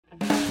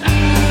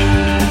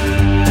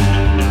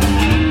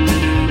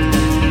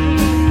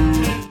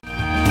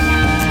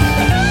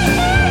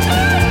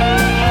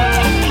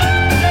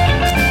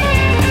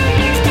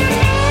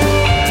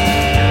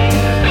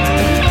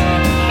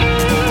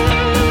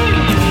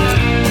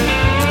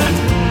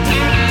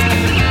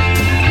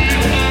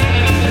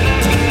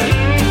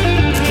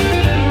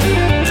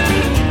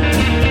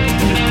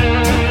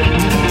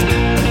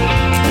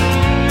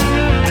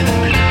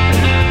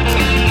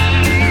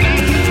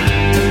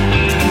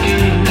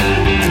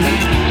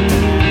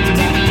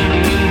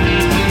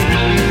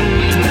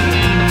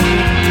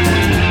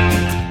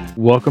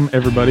Welcome,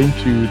 everybody,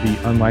 to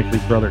the Unlikely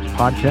Brothers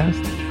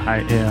podcast. I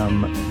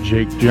am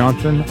Jake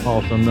Johnson,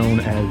 also known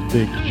as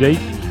Big Jake,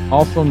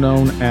 also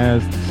known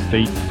as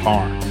State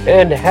Farm.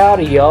 And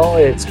howdy, y'all.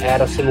 It's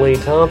Addison Lee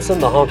Thompson,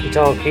 the Honky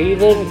Tonk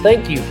Heathen.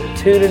 Thank you for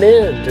tuning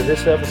in to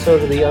this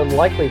episode of the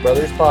Unlikely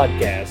Brothers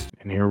podcast.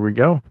 And here we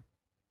go.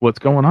 What's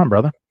going on,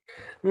 brother?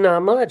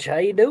 Not much. How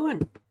you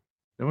doing?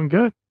 Doing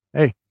good.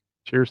 Hey,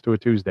 cheers to a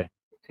Tuesday.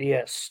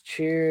 Yes,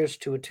 cheers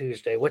to a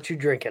Tuesday. What you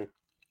drinking?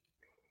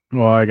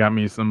 Well, I got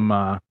me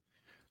some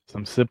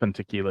sipping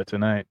tequila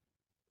tonight.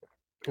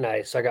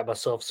 Nice. I got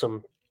myself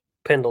some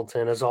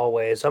Pendleton as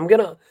always. I'm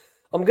gonna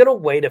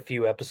wait a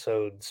few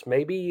episodes.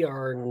 Maybe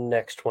our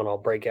next one I'll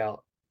break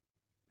out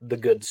the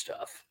good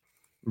stuff.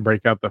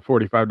 Break out the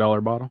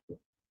 $45 bottle.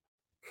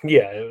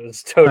 Yeah, it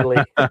was totally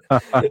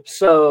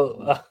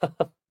so.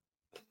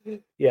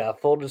 Yeah,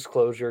 full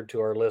disclosure to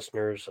our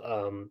listeners.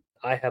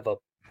 I have a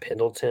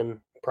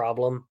Pendleton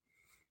problem,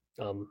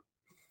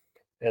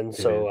 and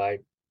so I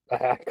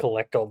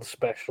collect all the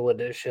special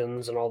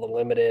editions and all the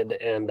limited.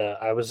 And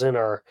I was in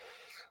our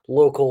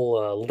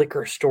local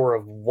liquor store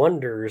of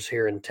wonders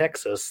here in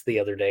Texas the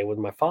other day with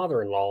my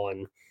father-in-law,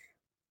 and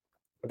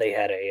they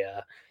had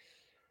a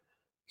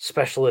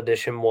special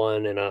edition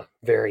one in a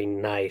very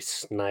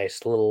nice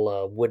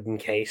little wooden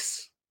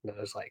case. And I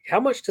was like,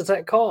 "How much does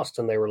that cost?"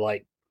 And they were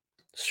like,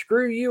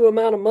 "Screw you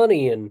amount of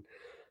money," and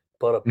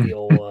put up the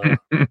old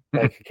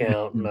bank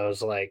account. And I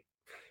was like,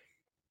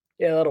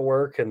 "Yeah, that'll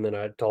work." And then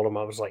I told him,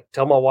 I was like,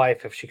 "Tell my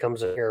wife if she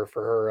comes in here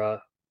for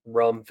her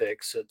rum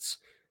fix, it's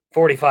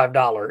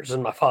 $45.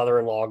 And my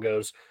father-in-law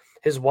goes,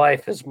 "His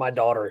wife is my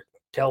daughter.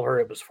 Tell her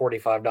it was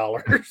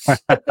 $45.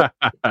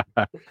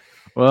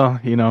 Well,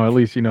 at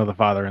least the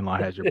father-in-law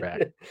has your back.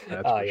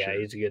 That's Oh, for yeah, sure.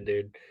 he's a good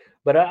dude.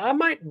 But I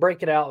might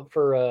break it out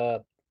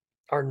for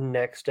our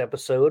next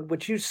episode,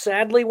 which you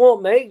sadly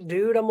won't make,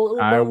 dude. I'm a little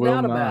bummed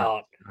out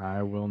about.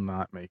 I will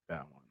not make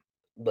that one.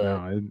 But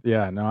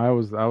I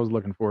was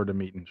looking forward to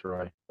meeting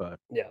Troy, but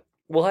yeah,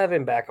 we'll have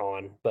him back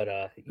on.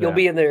 But you'll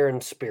be in there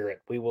in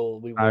spirit. We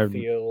will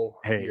feel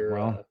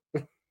your.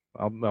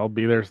 I'll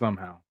be there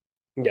somehow.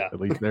 Yeah. At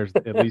least there's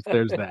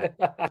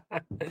that.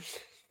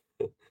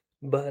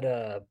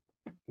 But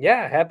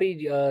yeah,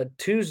 happy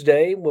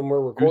Tuesday when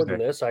we're recording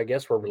this. I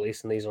guess we're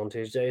releasing these on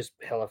Tuesdays.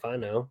 Hell if I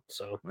know.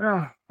 So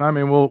yeah, I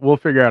mean we'll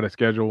figure out a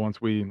schedule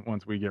once we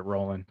get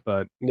rolling.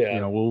 But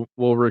yeah,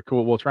 we'll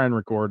record. We'll try and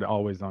record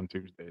always on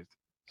Tuesdays.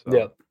 So.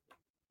 Yep.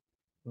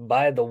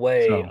 By the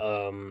way,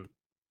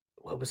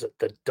 what was it?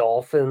 The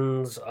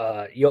Dolphins.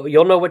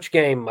 You'll know which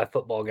game, my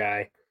football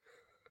guy.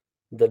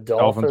 The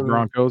Dolphins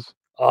Broncos.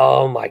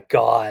 Oh my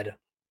God.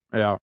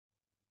 Yeah.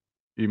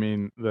 You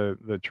mean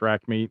the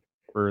track meet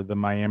for the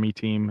Miami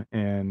team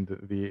and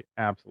the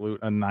absolute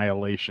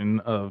annihilation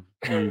of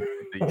the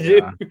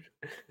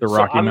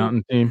Rocky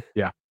Mountain team?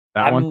 Yeah.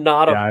 I'm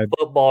not a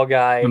football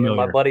guy, and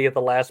my buddy at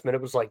the last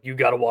minute was like, "You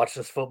got to watch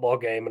this football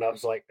game," and I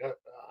was like,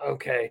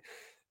 "Okay."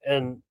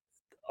 And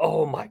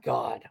oh my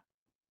God,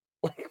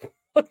 like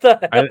what the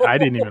hell? I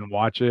didn't even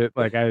watch it.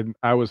 Like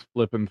I was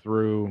flipping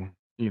through,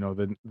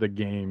 the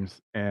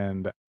games,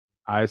 and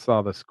I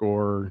saw the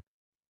score,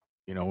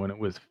 when it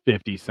was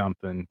 50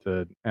 something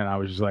and I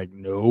was just like,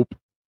 nope,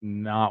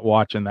 not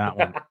watching that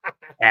one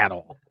at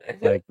all.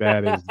 Like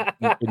that is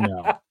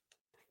no.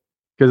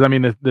 Because I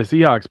mean the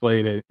Seahawks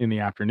played it in the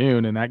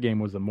afternoon, and that game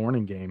was a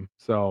morning game.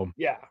 So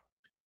yeah,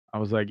 I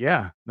was like,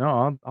 yeah,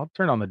 no, I'll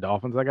turn on the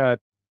Dolphins.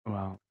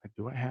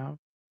 Do I have?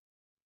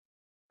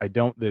 I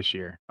don't this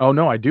year. Oh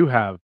no, I do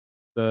have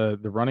the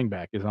running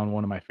back is on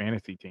one of my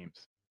fantasy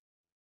teams.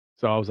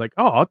 So I was like,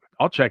 oh,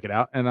 I'll check it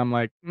out. And I'm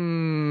like,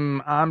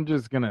 I'm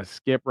just gonna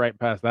skip right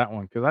past that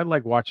one because I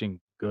like watching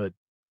good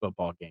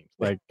football games,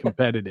 like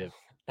competitive.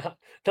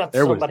 Not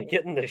somebody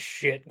getting the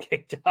shit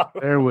kicked out.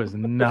 There was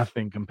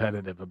nothing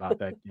competitive about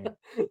that game.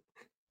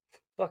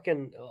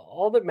 Fucking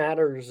all that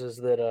matters is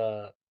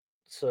that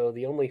so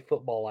the only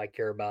football I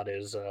care about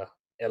is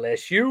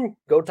LSU.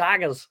 Go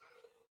Tigers.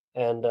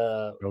 And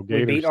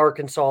we beat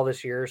Arkansas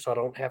this year, so I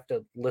don't have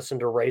to listen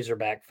to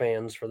Razorback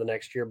fans for the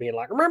next year being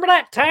like, "Remember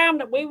that time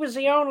that we was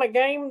the only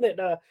game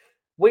that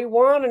we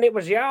won and it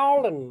was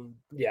y'all?" And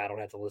yeah, I don't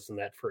have to listen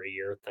to that for a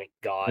year, thank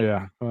God.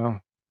 Yeah,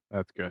 well,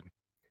 that's good.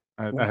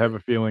 I have a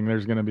feeling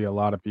there's going to be a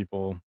lot of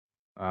people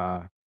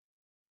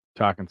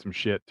talking some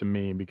shit to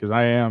me because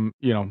I am,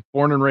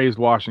 born and raised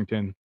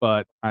Washington,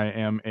 but I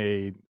am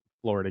a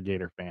Florida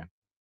Gator fan.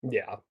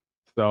 Yeah.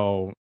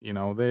 So,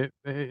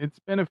 it's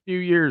been a few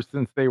years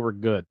since they were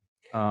good.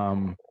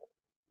 So,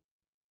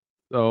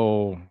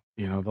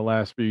 the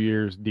last few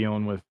years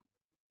dealing with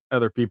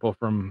other people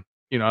from,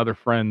 other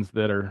friends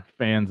that are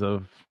fans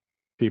of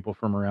people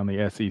from around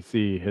the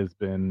SEC has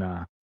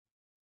been,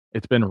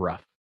 it's been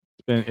rough.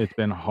 It's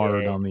been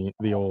hard on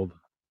the old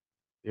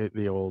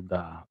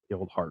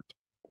heart.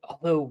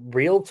 Although,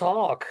 real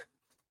talk,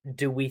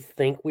 do we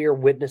think we are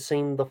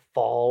witnessing the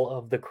fall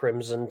of the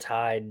Crimson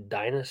Tide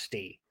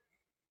dynasty?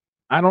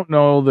 I don't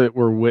know that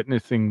we're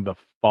witnessing the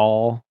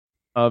fall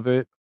of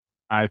it.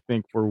 I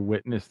think we're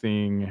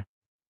witnessing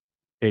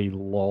a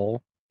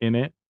lull in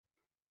it.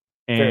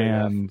 Fair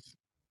enough.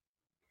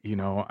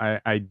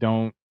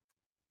 And,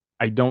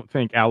 I don't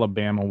think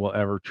Alabama will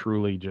ever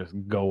truly just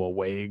go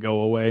away.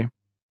 No,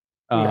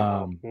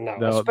 no,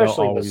 They'll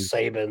especially with always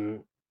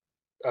Saban.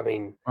 I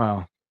mean,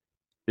 well,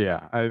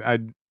 yeah,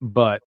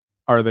 but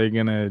are they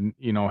gonna,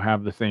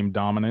 have the same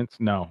dominance?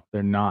 No,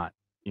 they're not.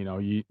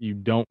 You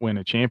don't win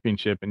a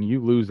championship and you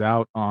lose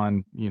out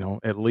on,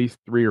 at least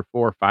 3 or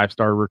 4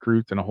 five-star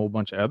recruits and a whole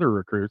bunch of other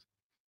recruits.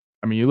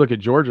 I mean, you look at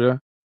Georgia,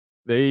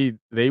 they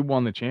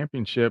won the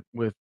championship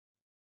with,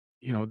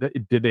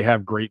 did they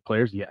have great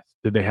players? Yes.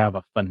 Did they have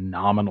a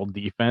phenomenal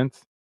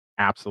defense?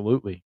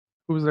 Absolutely.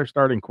 Who was their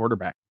starting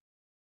quarterback?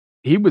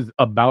 He was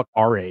about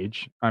our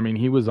age. I mean,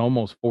 he was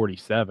almost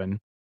 47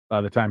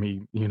 by the time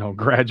he,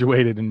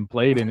 graduated and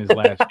played in his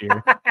last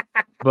year.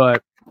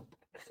 But,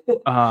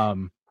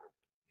 um,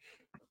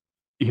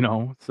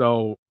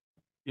 so,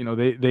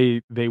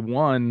 they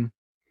won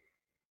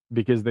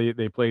because they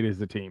played as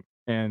a team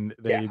and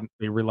yeah,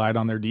 they relied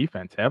on their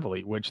defense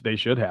heavily, which they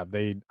should have.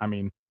 I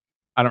mean,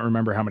 I don't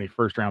remember how many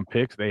first round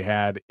picks they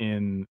had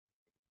in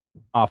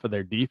off of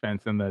their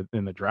defense in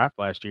the draft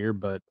last year,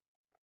 but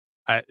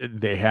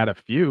they had a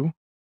few,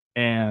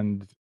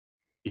 and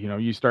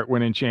you start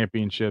winning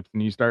championships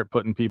and you start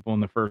putting people in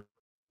the first.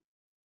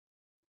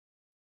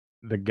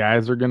 The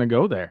guys are going to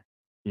go there.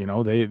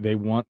 They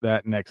want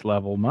that next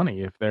level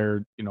money. If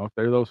they're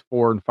those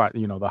 4 and 5,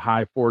 the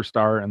high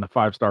 4-star and the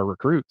 5-star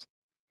recruits,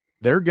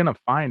 they're going to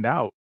find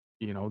out.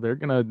 They're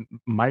going to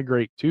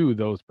migrate to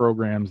those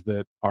programs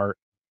that are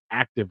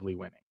actively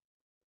winning,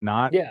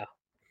 not yeah,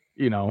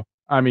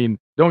 I mean,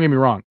 don't get me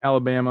wrong,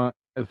 Alabama,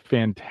 a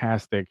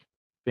fantastic,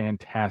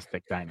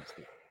 fantastic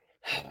dynasty.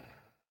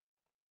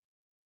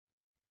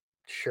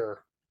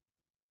 sure.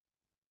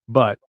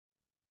 But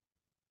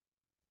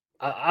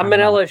I'm I'm an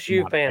not I'm LSU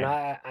not a fan.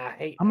 fan. I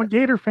hate, I'm a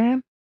Gator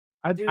fan.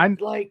 I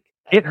dude. Like,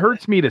 it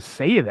hurts me to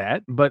say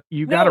that, but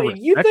you no, gotta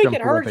you respect think them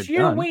it for what hurts they've you?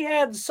 done. We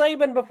had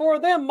Saban before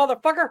them,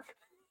 motherfucker,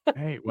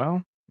 Hey,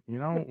 well, we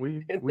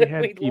and we then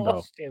had we Tebow.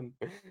 lost him.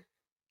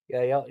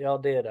 Yeah, y'all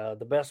did.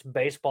 The best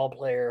baseball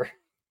player.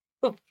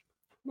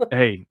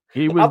 Hey,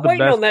 he was I'm the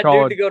waiting on best that dude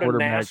college to go to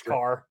quarterback to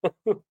NASCAR.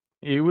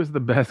 he was the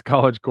best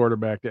college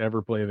quarterback to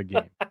ever play the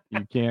game.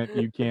 You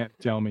can't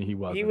tell me he He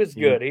wasn't. was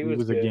He good. He he was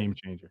was a good. game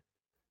changer.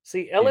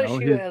 See, You know,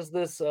 LSU his has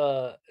this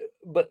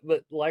but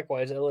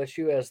likewise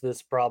LSU has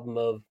this problem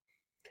of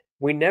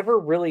we never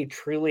really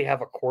truly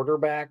have a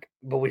quarterback,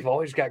 but we've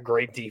always got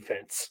great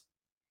defense.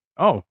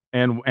 Oh,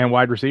 and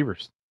wide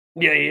receivers.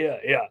 Yeah.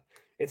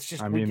 It's I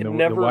just we mean, can the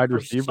never wide for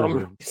receivers some are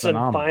reason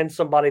phenomenal, find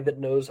somebody that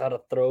knows how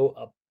to throw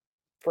a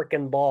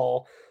freaking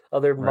ball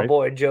other than my right?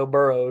 boy Joe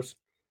Burrows.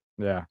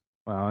 Yeah.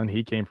 Well, and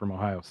he came from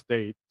Ohio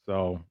State,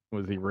 so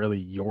was he really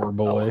your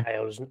boy?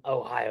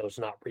 Ohio's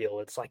not real.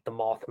 It's like the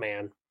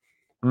Mothman.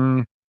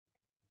 Mm,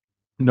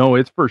 no,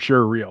 it's for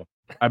sure real.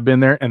 I've been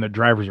there, and the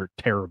drivers are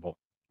terrible,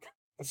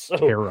 So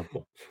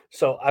terrible.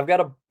 so I've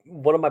got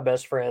one of my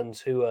best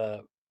friends who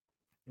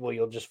well,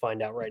 you'll just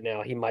find out right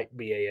now. He might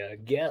be a,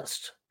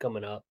 guest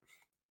coming up,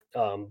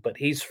 but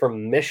he's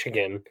from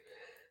Michigan,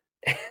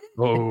 and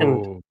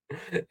Oh,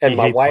 and he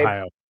my hates wife.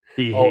 Ohio.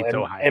 He Oh, hates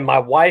and Ohio. my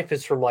wife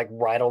is from like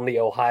right on the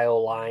Ohio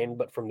line,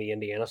 but from the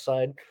Indiana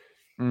side.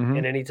 Mhm.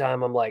 And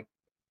anytime I'm like,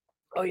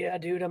 "Oh yeah,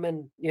 dude, I'm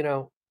in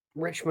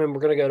Richmond.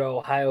 We're gonna go to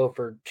Ohio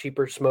for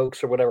cheaper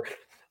smokes or whatever."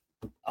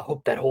 I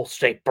hope that whole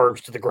state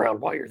burns to the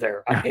ground while you're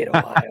there. I hate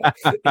Ohio.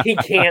 He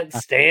can't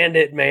stand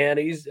it, man.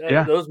 He's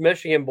Yeah. those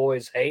Michigan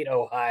boys hate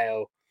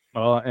Ohio.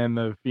 Well, and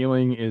the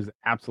feeling is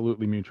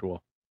absolutely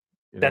mutual,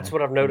 That's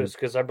what I've noticed It's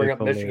because I bring it's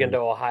up Michigan to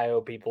hilarious.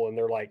 Ohio people, and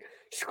they're like,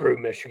 "Screw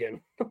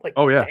Michigan." I'm like,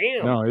 Oh, yeah.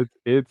 "Damn." No,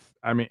 it's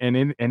I mean,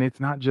 and it's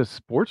not just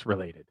sports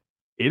related.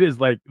 It is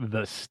like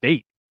the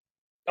state.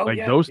 Oh Like,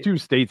 yeah. those 2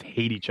 states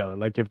hate each other.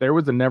 Like, if there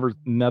was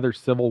another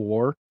civil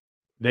war,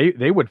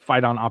 they would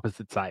fight on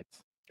opposite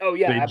sides. Oh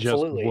yeah. They just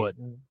Absolutely.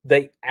 would.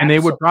 They And they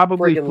would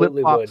probably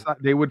absolutely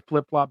would.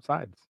 flip-flop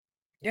sides,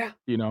 Yeah.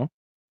 you know?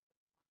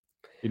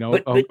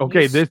 But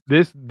Okay,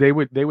 this they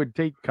would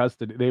take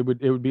custody. It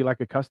would be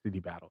like a custody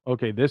battle.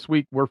 Okay, this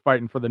week we're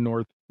fighting for the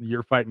North,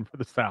 you're fighting for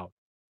the South,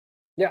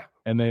 yeah.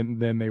 and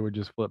then they would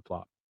just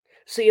flip-flop.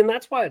 See, and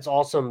that's why it's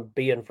awesome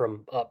being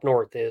from up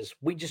north is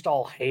we just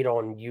all hate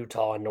on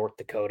Utah and North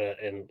Dakota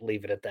and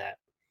leave it at that.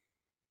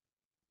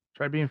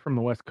 Try being from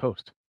the West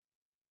Coast.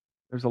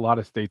 There's a lot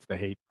of states to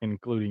hate,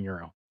 including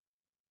your own.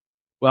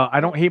 Well, I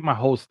don't Well, hate my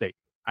whole state.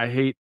 I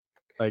hate,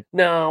 like,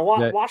 no,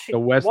 the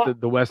Washington,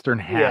 the western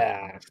half of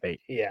yeah, the state.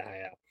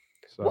 yeah.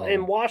 Well,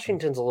 and So,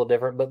 Washington's a little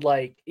different, but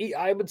like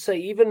I would say,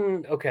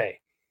 even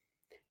okay,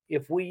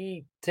 if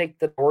we take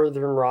the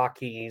Northern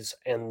Rockies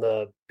and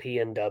the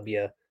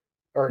PNW,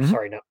 or mhm,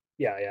 sorry, no,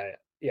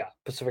 yeah,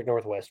 Pacific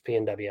Northwest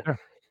PNW, yeah.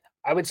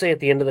 I would say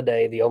at the end of the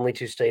day, the only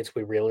two states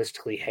we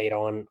realistically hate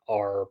on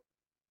are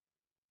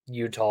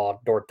Utah,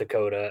 North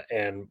Dakota,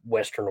 and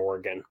Western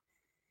Oregon.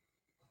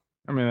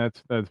 I mean,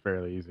 that's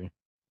fairly easy.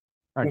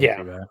 I can Yeah,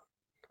 see that.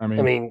 I I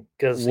mean, mean,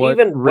 because what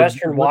even reg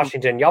Western what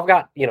Washington, y'all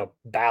got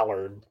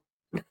Ballard.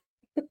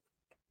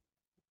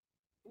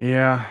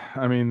 yeah,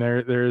 I mean,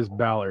 there is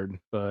Ballard,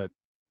 but,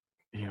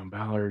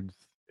 Ballards,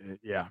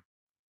 yeah.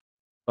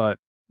 But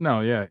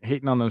no, yeah,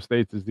 hating on those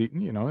states is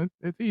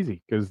it's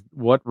easy because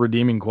what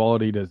redeeming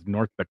quality does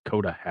North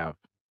Dakota have?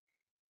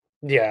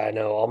 Yeah, I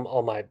know.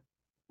 All my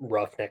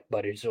roughneck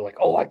buddies are like,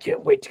 "Oh, I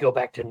can't wait to go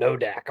back to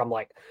Nodak." I'm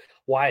like,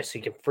 "Why? So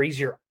you can freeze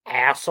your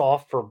ass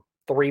off for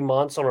 3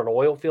 months on an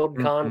oil field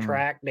Mm-mm.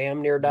 contract,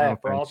 damn near die No, of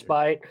thank you.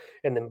 frostbite,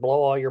 and then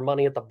blow all your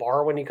money at the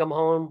bar when you come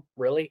home?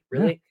 Really? Yeah,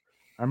 Really?"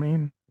 I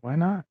mean, why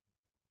not?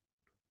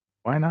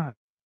 Why not?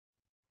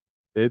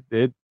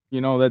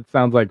 That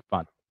sounds like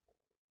fun.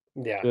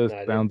 Yeah, Just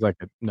no, sounds like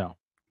no,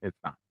 it's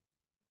not.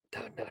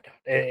 no, no, no.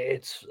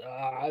 It's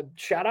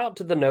shout out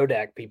to the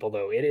Nodak people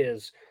though. It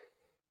is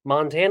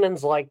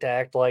Montanans like to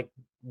act like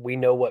we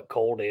know what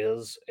cold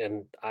is,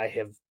 and I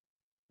have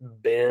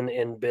been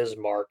in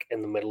Bismarck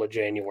in the middle of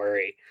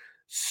January.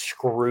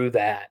 Screw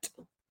that.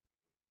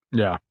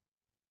 Yeah.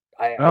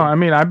 No, I I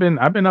mean, I've been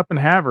up in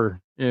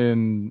Havre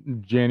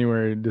in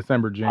January,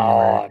 December,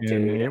 January, oh, and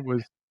dude,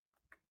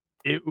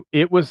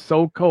 it was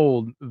so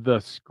cold, the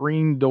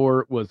screen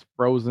door was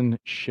frozen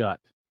shut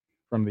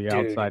from the dude,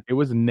 outside. It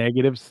was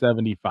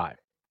 -75.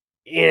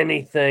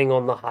 anything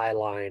on the High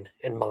Line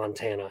in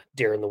Montana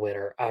during the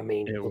winter. I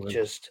mean, It was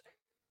just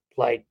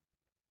like,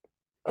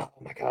 oh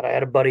my god, I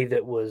had a buddy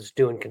that was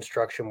doing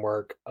construction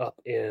work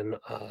up in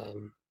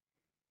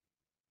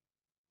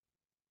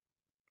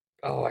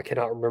oh, I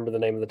cannot remember the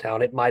name of the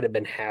town. It might have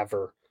been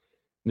Havre,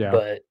 yeah.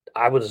 but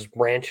I was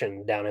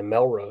ranching down in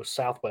Melrose,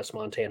 Southwest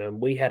Montana, and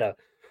we had a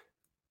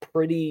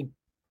pretty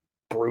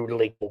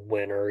brutally cold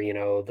winter.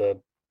 The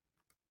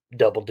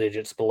double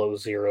digits below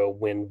zero,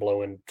 wind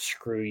blowing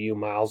screw you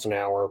miles an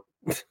hour.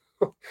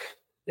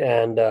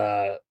 And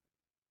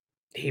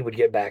he would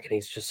get back and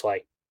he's just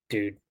like,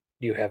 dude,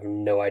 you have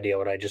no idea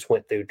what I just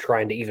went through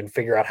trying to even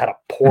figure out how to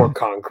pour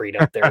concrete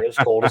up there as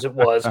cold as it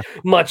was,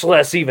 much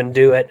less even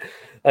do it.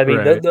 I mean,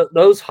 Right.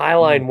 those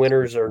Highline Switch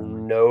winters are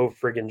cameras. no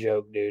friggin'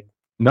 joke, dude.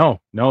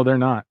 No, no, they're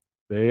not.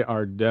 They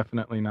are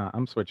definitely not.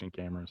 I'm switching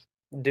cameras.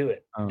 Do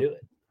it. Um, Do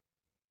it.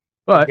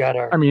 We've but, got I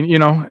our, mean,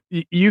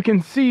 you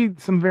can see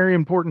some very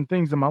important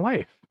things in my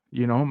life,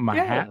 my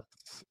yeah,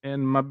 hats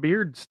and my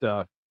beard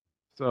stuff.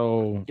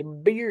 So, your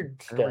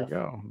beard there we stuff.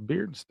 go.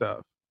 Beard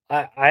stuff.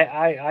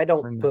 I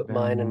don't Bring that put down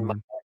mine in my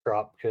one.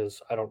 backdrop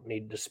because I don't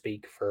need to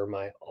speak for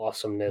my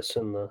awesomeness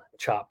in the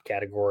chop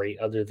category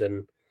other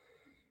than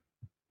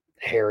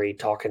Harry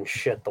talking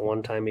shit the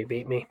one time he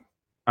beat me.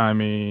 I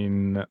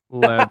mean,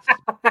 let's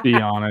be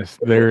honest,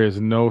 there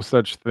is no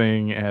such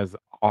thing as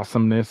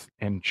awesomeness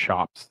and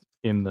chops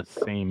in the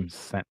same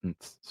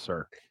sentence,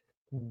 sir.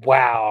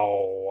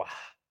 Wow.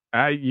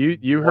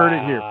 You heard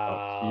it here,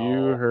 folks.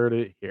 You Wow. heard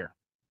it here.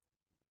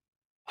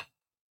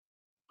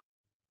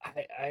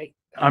 I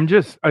I'm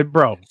just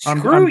bro, I'm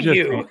screw just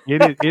saying, you.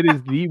 it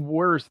is the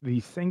worst, the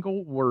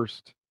single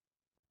worst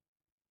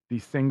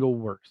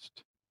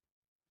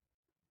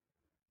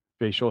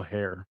facial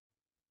hair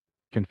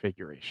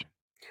configuration.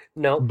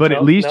 Nope, But at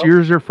nope, least nope.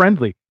 yours are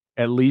friendly.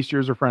 At least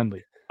yours are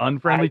friendly.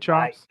 Unfriendly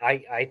chops,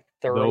 I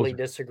thoroughly those are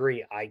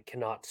disagree. I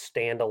cannot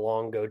stand a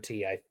long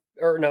goatee.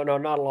 Or no,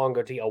 not a long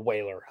goatee, a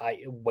whaler.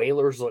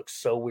 Whalers look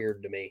so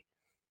weird to me.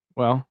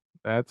 well,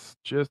 that's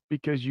just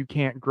because you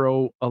can't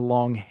grow a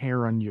long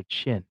hair on your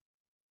chin.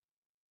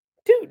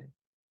 Dude,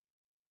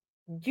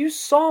 you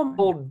saw my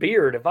old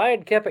beard. If I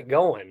had kept it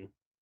going,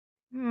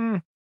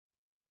 Mm,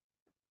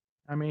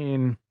 I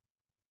mean,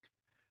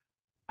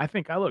 I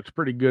think I looked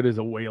pretty good as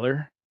a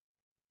whaler.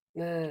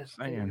 eh, Just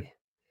saying.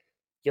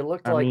 you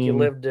looked I like you mean,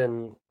 lived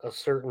in a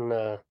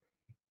certain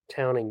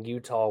town in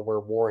Utah where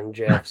Warren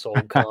Jeff's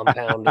old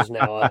compound is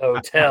now a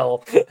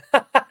hotel.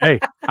 hey,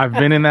 I've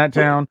been in that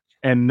town,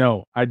 and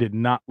no, I did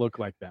not look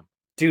like them.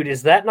 Dude,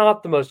 is that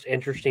not the most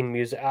interesting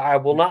music? I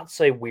will not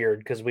say weird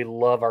because we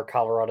love our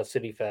Colorado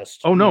City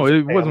Fest Oh no,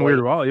 music it wasn't weird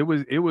family. at all.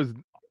 It was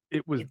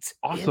It's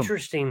awesome.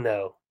 interesting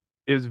though.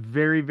 It was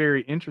very,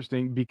 very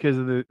interesting because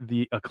of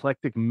the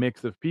eclectic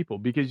mix of people.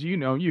 Because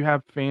you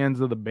have fans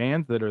of the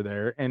bands that are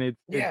there, and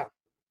it's Yeah.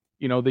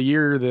 the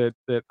year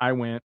that I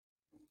went,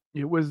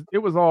 it was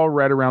all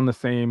right around the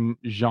same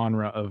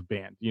genre of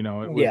band. It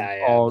was Yeah, yeah.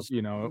 It all was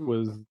it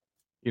was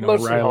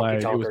mostly honky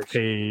Rhyolite, it was tonkers.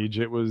 Page,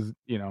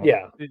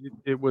 Yeah.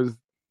 it was,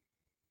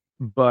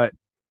 but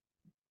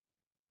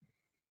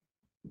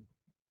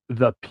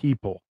the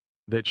people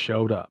that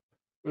showed up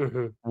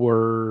Hmm.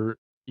 were,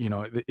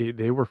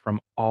 they were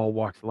from all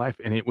walks of life,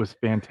 and it was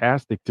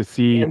fantastic to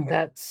see And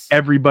that's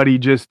everybody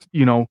just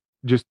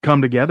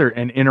come together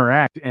and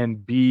interact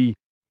and be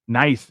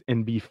nice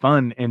and be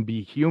fun and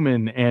be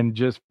human and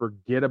just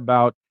forget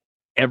about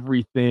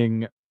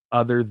everything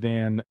other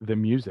than the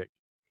music,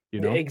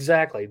 you know?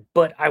 exactly.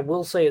 But I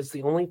will say it's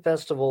the only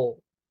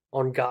festival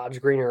on God's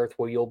green earth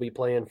where you'll be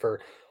playing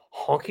for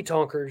honky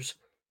tonkers,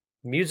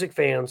 music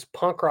fans,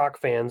 punk rock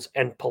fans,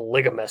 and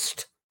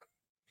polygamists.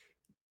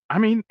 I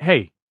mean,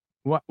 hey,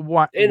 And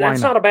why that's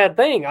not? not a bad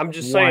thing. I'm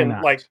just Why saying,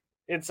 not? like,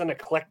 it's an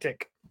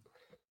eclectic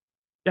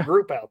Yeah.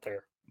 group out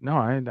there. No,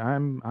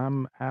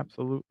 I'm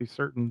absolutely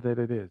certain that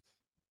it is.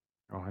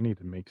 Oh, I need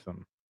to make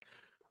some.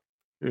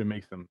 Maybe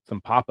make some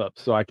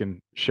pop-ups so I can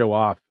show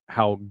off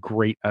how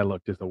great I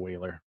looked as a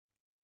whaler.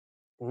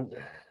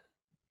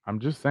 I'm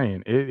just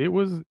saying, it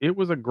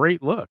was a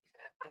great look.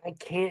 I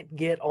can't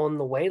get on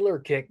the whaler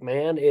kick,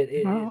 man. It it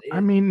it, Well, I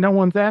it mean, no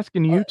one's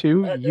asking uh, you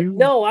to. You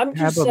no, I'm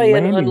have just a saying,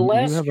 landing you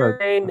unless have a your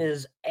name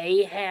is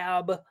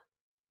Ahab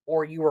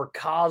or you are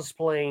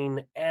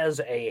cosplaying as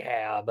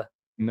Ahab,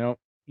 no,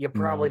 you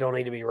probably no, don't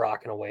need to be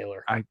rocking a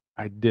whaler. I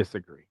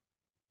disagree.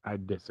 I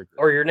disagree.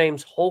 Or your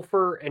name's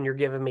Holfer and you're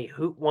giving me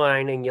hoot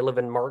wine and you live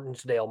in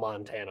Martinsdale,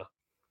 Montana.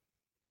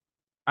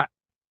 I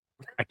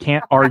I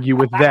can't argue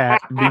with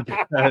that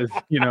because,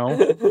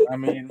 I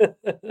mean,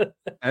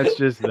 that's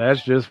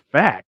just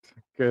fact.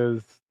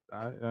 Because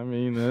I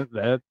mean,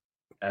 that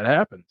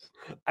happens.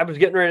 I was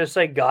getting ready to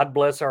say God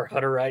bless our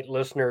Hutterite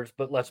listeners,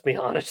 but let's be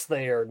honest,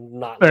 they are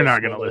not They're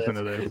not listening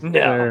gonna to listen this. to this.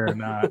 No. They're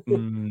not.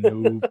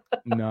 Nope,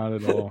 not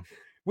at all.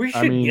 We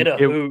I should get mean, a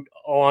hoot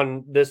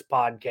on this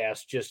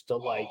podcast just to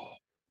like,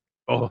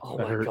 oh, oh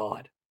that my hurt.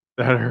 God.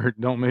 That hurt.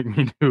 Don't make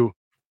me do.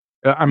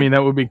 I mean,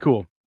 that would be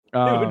cool.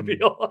 It would be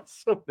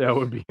awesome. That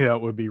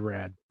would be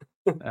rad.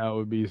 That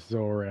would be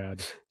so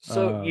rad.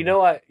 So,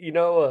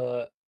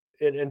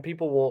 and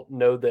people won't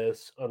know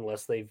this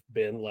unless they've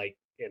been like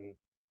in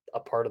a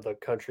part of the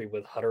country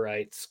with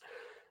Hutterites.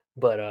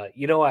 But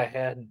I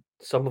had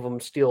some of them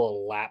steal a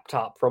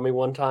laptop from me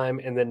one time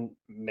and then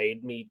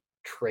made me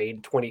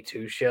trade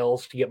 22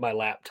 shells to get my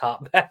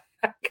laptop back.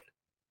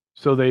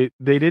 So they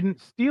didn't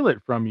steal it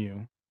from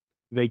you.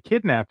 They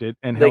kidnapped it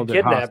and They held it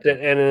kidnapped hostage.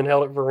 it and then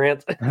held it for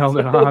ransom. Held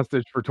it So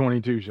hostage for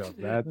 22 shells.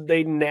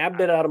 they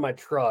nabbed it out of my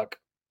truck.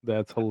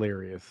 That's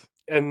hilarious.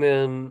 And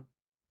then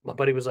my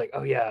buddy was like,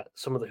 "Oh yeah,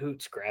 some of the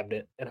hoots grabbed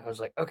it." And I was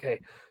like, "Okay."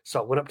 So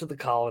I went up to the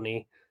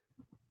colony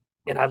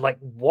and I'd like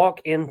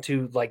walk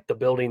into like the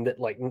building that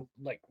like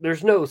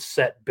there's no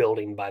set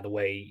building, by the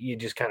way. You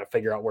just kind of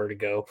figure out where to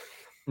go.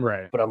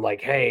 Right. But I'm like,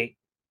 "Hey,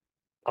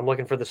 I'm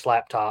looking for this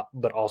laptop,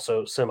 but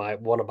also semi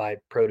want to buy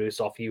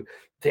produce off you."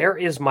 There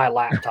is my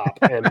laptop.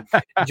 And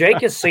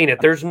Jake has seen it.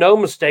 There's no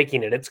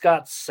mistaking it. It's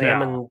got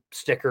salmon No.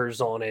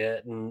 stickers on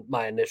it and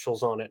my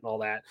initials on it and all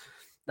that.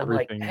 I'm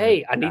like, Everything is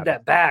 "Hey, I need got it.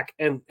 that back."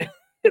 And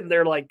and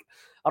they're like,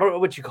 I don't know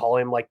what you call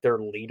him, like their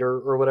leader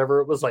or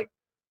whatever. It was like,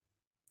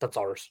 "That's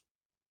ours."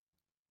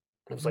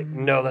 I was like,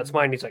 "No, that's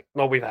mine." He's like,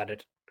 "No, we've had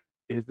it."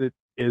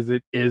 Is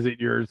it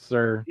yours,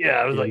 sir? Yeah,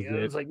 I Is was it like,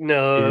 is it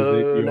no,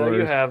 you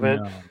yours?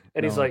 haven't. No.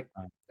 And he's No, it's like,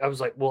 not. I was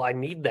like, "Well, I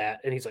need that."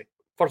 And he's like,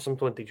 "For some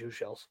 22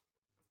 shells."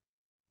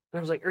 And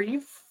I was like, "Are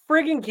you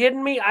friggin'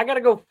 kidding me? I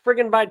gotta go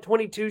friggin' buy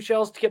 22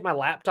 shells to get my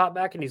laptop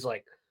back." And he's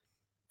like,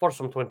 "For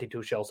some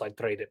 22 shells, I'd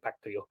trade it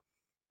back to you."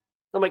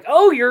 I'm like,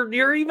 "Oh,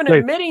 you're even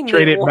admitting that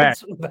Trade it it back.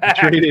 wants back."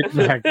 Trade it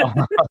back.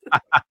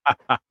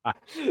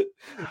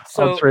 I'll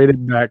So trade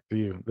it back to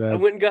you. I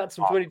went and got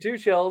some 22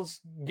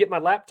 shells, get my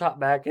laptop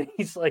back, and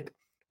he's like,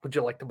 "Would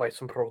you like to buy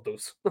some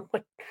produce?" I'm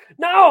like,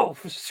 "No,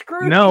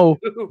 screw No,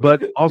 you."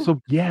 but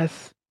also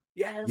yes.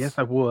 Yes. Yes,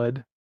 I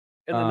would.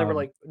 And then they were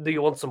like, "Do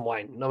you want some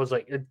wine?" And I was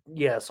like,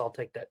 "Yes, I'll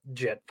take that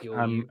jet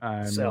fuel you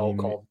I sell mean,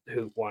 called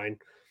hoot wine."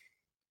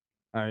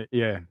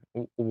 yeah,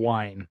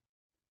 wine.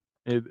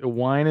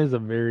 Wine is a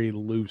very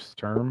loose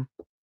term.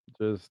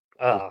 Just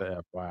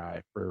a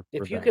FYI for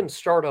If you that. can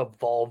start a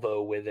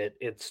Volvo with it,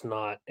 it's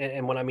not.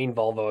 And when I mean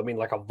Volvo, I mean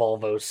like a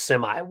Volvo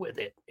semi with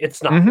it.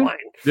 It's not Mhm. wine.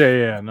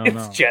 Yeah, no,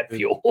 It's jet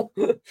fuel.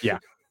 yeah.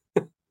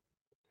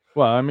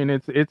 Well, I mean,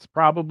 it's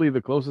probably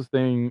the closest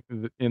thing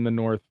in the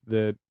north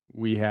that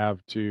we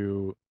have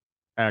to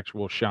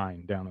actual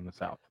shine down in the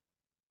south.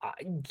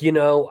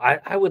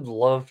 I would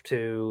love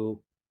to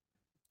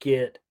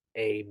get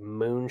a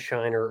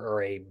moonshiner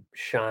or a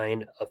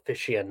shine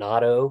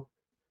aficionado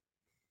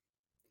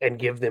and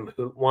give them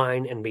hoot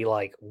wine and be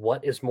like,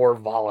 "What is more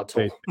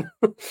volatile?"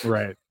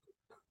 Right.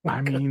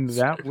 I mean, Because-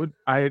 that would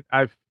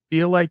I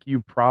feel like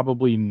you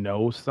probably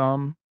know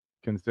some,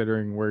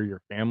 considering where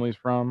your family's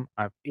from.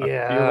 I feel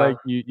yeah, like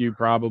you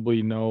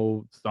probably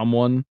know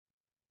someone.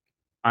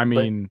 I but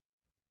mean,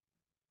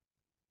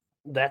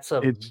 that's a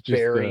it's just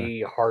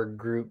very hard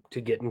group to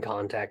get in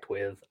contact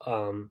with.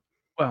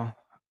 well,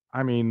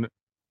 I mean,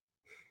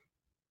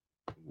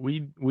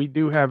 we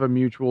do have a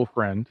mutual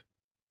friend.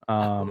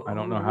 I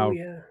don't know how.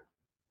 Yeah.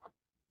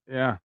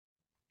 Yeah,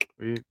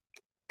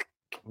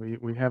 we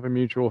we have a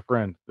mutual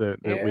friend that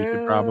we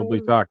could probably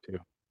Yeah. talk to.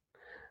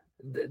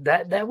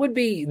 That would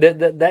be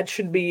that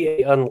should be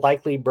a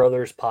Unlikely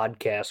Brothers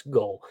podcast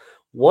goal.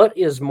 What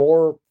is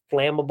more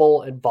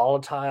flammable and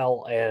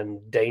volatile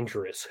and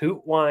dangerous,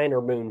 hoot wine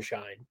or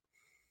moonshine?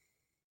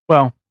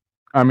 Well,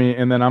 I mean,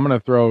 and then I'm gonna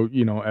throw,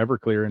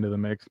 Everclear into the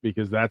mix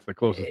because that's the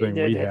closest thing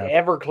we have.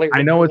 Everclear,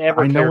 I know it's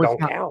Everclear don't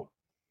not. count.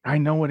 I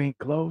know it ain't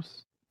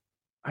close.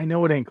 I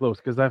know it ain't close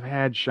because I've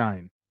had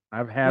shine.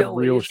 I've had No,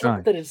 real it's not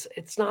shine. that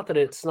it's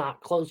not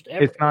close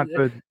to It's not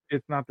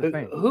the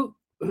same. Hoot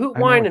I know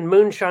wine it. and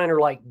moonshine are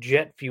like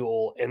jet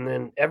fuel, and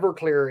then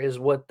Everclear is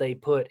what they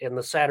put in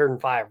the Saturn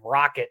V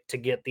rocket to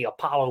get the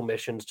Apollo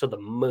missions to the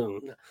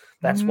moon.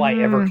 That's why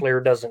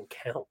Everclear doesn't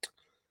count.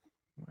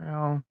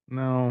 Well,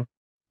 no.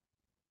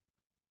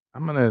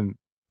 I'm gonna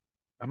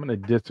I'm gonna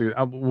disagree.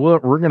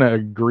 We're gonna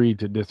agree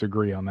to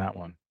disagree on that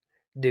one.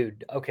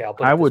 Dude, okay, I'll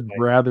put it this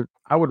way.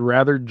 I would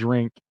rather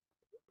drink.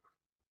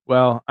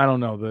 Well, I don't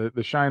know.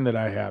 The shine that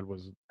I had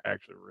was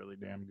actually really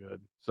damn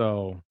good.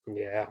 So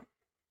Yeah.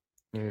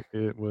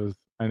 it was,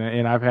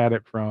 and I've had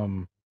it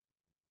from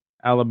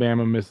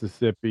Alabama,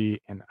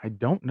 Mississippi, and I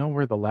don't know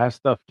where the last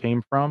stuff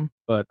came from,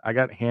 but I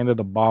got handed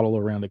a bottle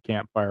around a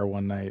campfire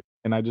one night,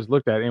 and I just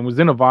looked at it, and it was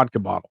in a vodka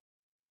bottle,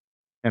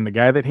 and the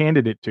guy that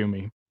handed it to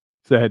me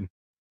said,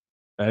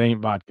 "That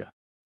ain't vodka."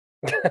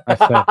 I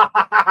said,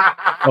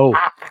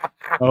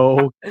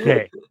 "Oh,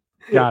 okay.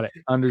 Got it.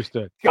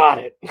 Understood." Got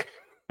it.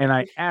 And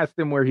I asked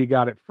him where he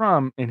got it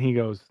from, and he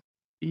goes,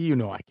 "You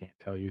know I can't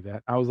tell you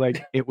that." I was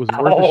like, "It was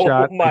worth a Oh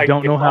shot. I my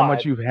don't know how much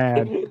god. you've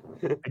had.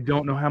 I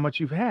don't know how much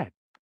you've had."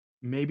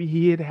 Maybe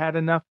he had had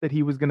enough that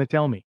he was gonna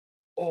tell me.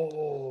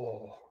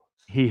 Oh.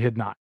 He had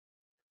not.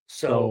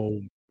 So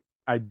So,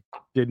 I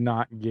did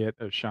not get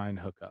a shine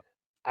hookup.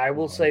 I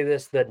will Um, say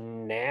this, the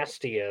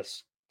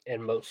nastiest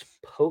and most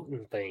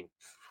potent thing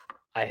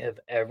I have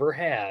ever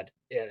had,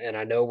 and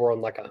I know we're on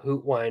like a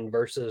hoot wine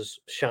versus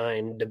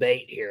shine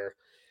debate here,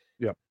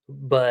 yep.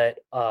 but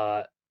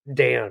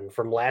Dan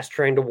from Last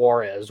Train to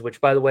Juarez,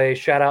 which by the way,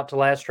 shout out to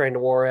Last Train to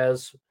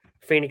Juarez,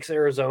 Phoenix,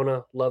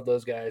 Arizona, love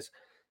those guys,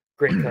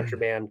 great country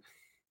band.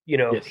 You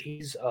know, Yes.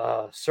 he's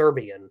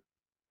Serbian,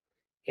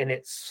 and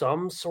it's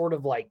some sort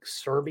of like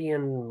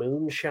Serbian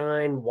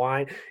moonshine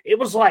wine. It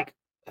was like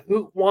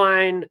hoot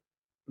wine,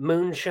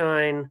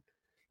 moonshine,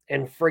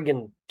 and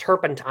friggin'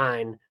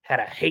 turpentine had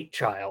a hate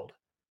child.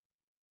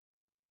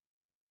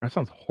 That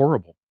sounds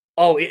horrible.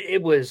 Oh,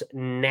 it was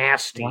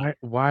nasty going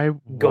Why?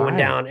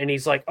 down. And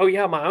he's like, "Oh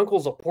yeah, my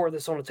uncles will pour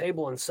this on a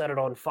table and set it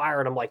on fire."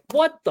 And I'm like,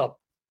 "What the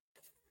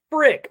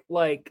frick?"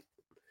 Like,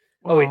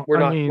 oh wait, Well, we're I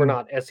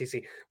not mean,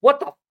 SEC. What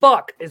the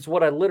fuck is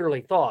what I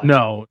literally thought.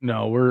 no,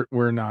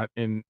 we're not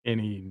in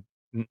any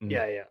mm-mm.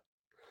 Yeah, yeah.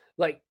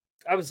 Like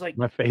I was like,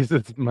 My face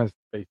is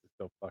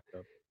so fucked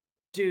up.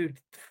 dude,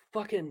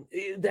 fucking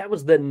that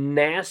was the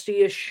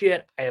nastiest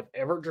shit I have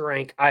ever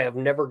drank. I have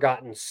never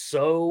gotten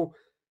so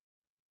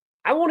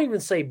I won't even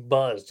say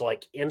buzzed,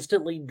 like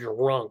instantly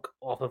drunk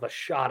off of a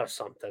shot of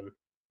something.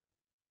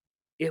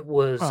 It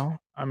was Well,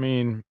 I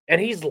mean,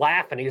 and he's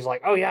laughing. He's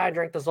like, "Oh yeah, I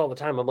drink this all the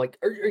time." I'm like,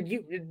 are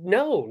you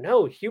no,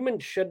 no,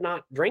 humans should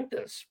not drink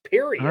this,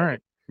 period." alright.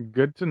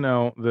 Good to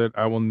know that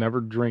I will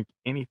never drink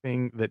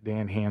anything that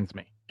Dan hands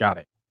me. Got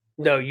it.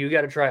 No, you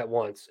gotta try it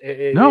once.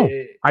 No,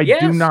 I do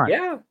Yes, not.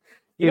 yeah.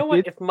 You know If what?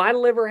 it's If my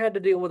liver had to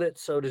deal with it,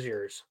 so does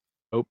yours.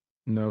 oh,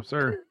 no,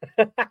 sir.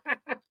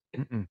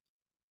 Mm-mm.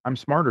 I'm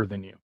smarter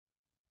than you.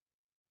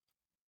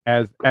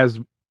 As as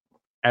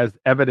as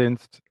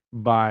evidenced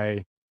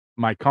by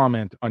my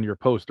comment on your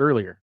post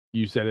earlier.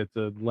 You said it's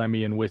a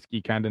Lemmy and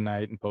whiskey kinda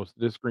night and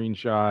posted a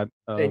screenshot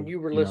And of, you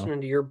were you know, listening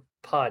to your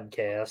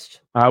podcast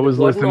I that was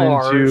wasn't listening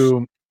ours.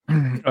 to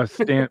a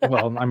stand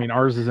well, I mean,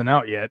 ours isn't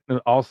out yet.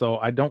 Also,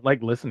 I don't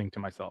like listening to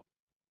myself.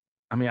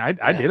 I mean, I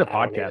Yeah, did a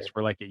I don't podcast either.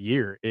 for like a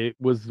year. It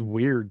was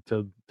weird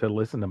to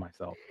listen to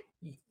myself.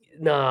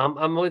 No,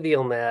 I'm with you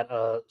on that.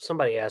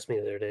 Somebody asked me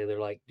the other day, they're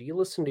like, "Do you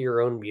listen to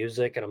your own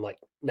music?" And I'm like,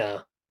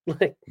 "No."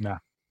 Like, Nah,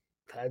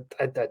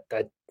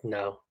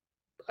 no.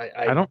 I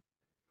I don't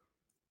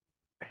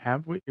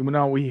have we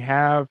no, we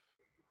have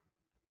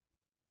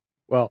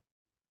well,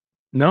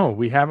 no,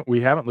 we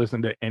haven't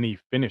listened to any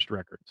finished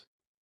records.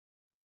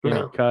 Any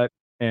no. cut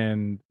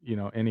and,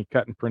 any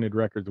cut and printed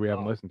records we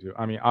haven't Oh, listened to.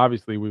 I mean,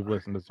 obviously, we've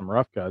listened to some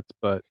rough cuts,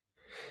 but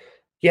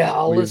yeah,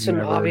 I'll we've listen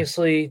never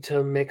obviously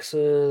to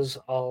mixes.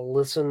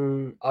 I'll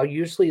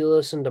usually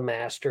listen to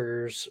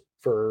masters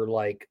for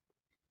like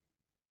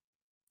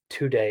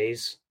 2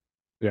 days,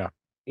 yeah,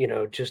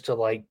 just to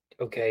like,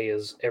 okay,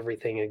 is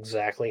everything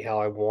exactly how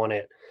I want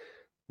it?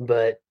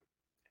 But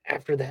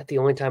after that, the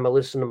only time I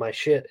listen to my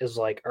shit is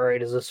like, all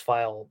right, is this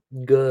file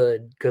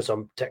good? Because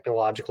I'm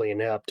technologically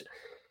inept,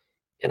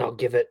 and I'll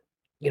give it,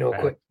 a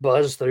bad. quick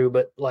buzz through.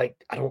 But like,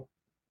 I don't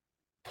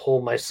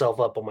pull myself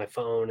up on my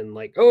phone and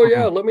like, oh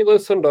yeah, Mm-mm. let me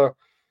listen to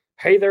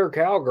 "Hey There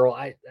Cowgirl."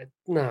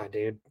 Nah,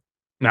 dude.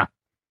 No,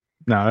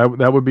 no,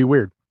 that would be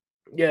weird,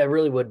 Yeah, it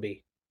really would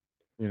be.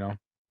 you know,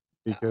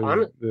 because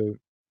Hon- the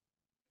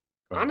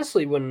go ahead.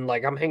 Honestly, when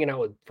like I'm hanging out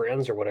with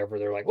friends or whatever,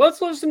 they're like, "Let's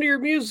listen to your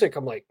music."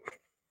 I'm like,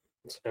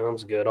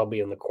 "Sounds good." I'll be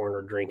in the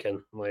corner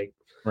drinking. I'm like,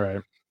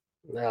 Right.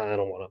 nah, I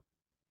don't want to.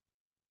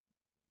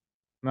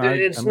 No, I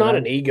It's mean, not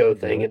an ego I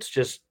get thing. it. It's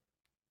just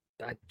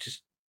I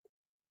just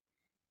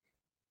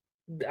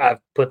I've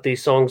put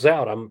these songs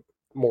out. I'm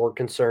more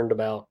concerned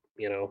about,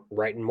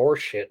 writing more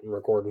shit and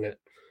recording it.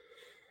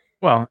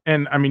 Well,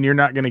 and I mean, you're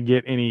not gonna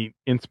get any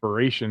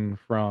inspiration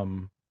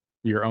from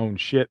your own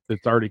shit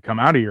that's already come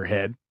out of your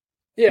head.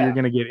 You're Yeah.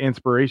 gonna get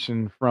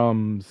inspiration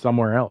from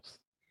somewhere else,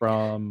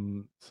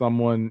 from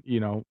someone,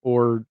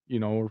 or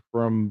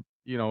from,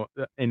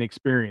 an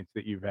experience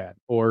that you've had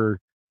or,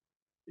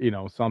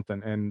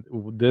 something. And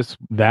this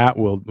that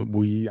will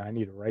we I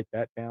need to write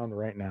that down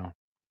right now.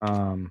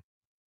 Um,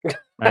 I'm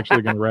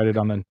actually gonna write it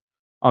on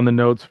the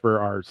notes for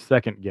our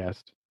second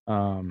guest.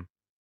 Hold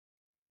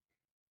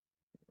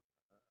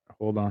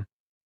on.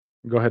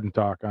 Go ahead and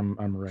talk. I'm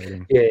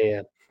writing. Yeah, yeah,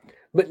 yeah.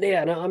 But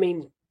yeah, no, I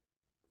mean,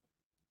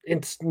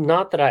 it's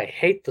not that I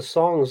hate the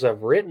songs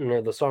I've written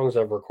or the songs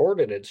I've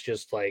recorded. It's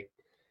just like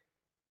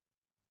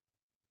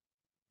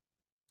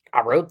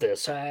I wrote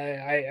this.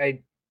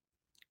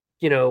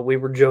 We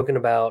were joking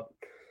about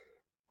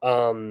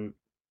um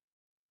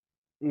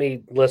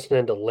me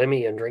listening to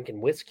Lemmy and drinking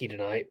whiskey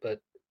tonight,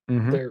 but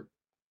Mhm. there,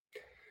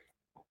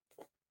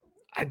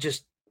 I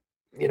just,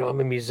 I'm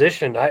a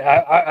musician.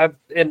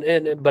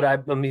 But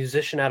I'm a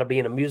musician out of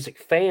being a music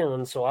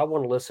fan, so I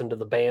want to listen to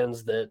the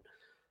bands that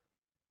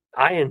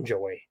I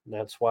enjoy.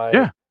 That's why,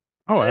 Yeah.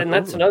 Oh, and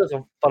that's absolutely.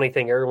 another funny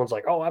thing. Everyone's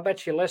like, "Oh, I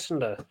bet you listen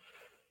to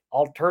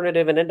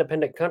alternative and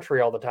independent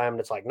country all the time." And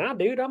it's like, nah,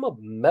 dude, I'm a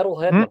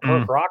metalhead and a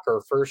punk Mm-mm. rocker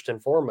first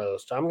and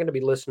foremost. I'm going to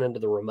be listening to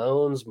the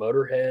Ramones,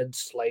 Motorhead,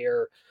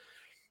 Slayer.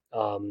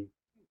 Um,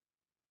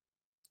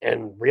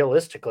 and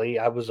realistically,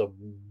 I was a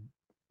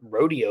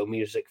rodeo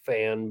music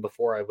fan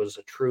before I was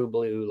a true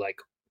blue, like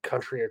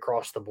country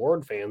across the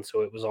board fan.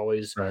 So it was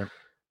always Right.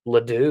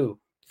 Ledoux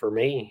for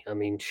me. I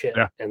mean, shit.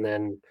 Yeah. And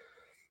then,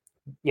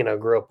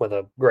 grew up with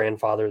a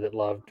grandfather that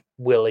loved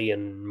Willie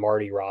and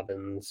Marty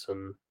Robbins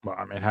and Well,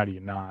 I mean, how do you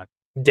not?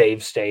 Dave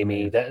I Stamey,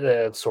 mean,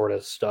 that sort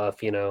of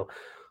stuff.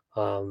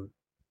 Um,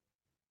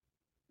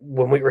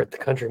 when we were at the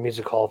Country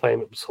Music Hall of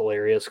Fame, it was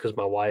hilarious because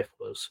my wife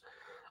was,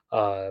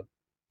 uh,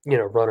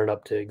 running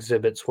up to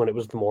exhibits when it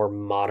was the more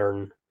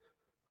modern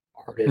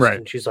artist, right.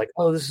 and she's like,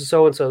 "Oh, this is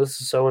so and so,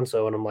 this is so and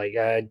so," and I'm like,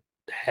 "I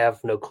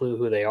have no clue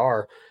who they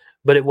are,"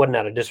 but it wasn't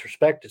out of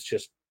disrespect. It's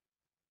just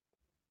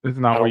It's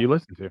I not what don't. you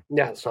listen to.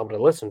 Yeah, it's not what I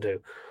listen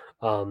to.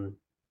 Um,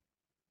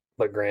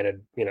 but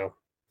granted,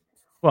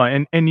 Well,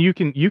 and you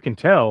can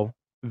tell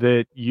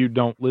that you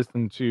don't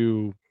listen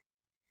to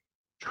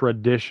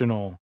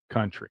traditional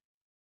country.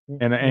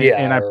 And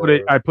yeah,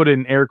 I put it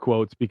in air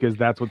quotes because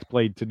that's what's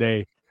played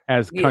today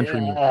as country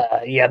music.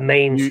 yeah, You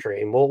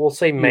mainstream. We'll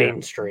say yeah,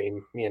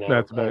 mainstream.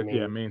 that's I about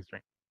yeah, mean,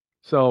 mainstream.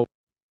 So,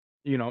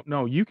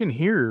 no, you can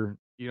hear,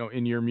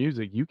 in your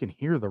music, you can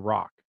hear the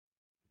rock.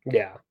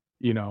 yeah.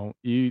 You know,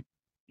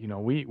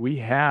 we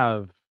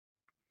have,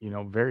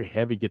 very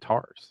heavy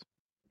guitars.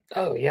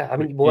 Oh yeah, I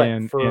W mean, what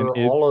and for it's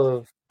all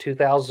of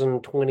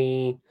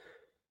 2021,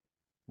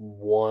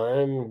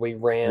 we yeah,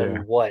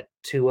 ran what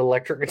 2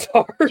 electric 2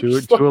 guitars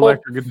the 2 whole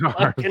electric guitars,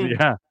 fucking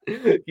yeah.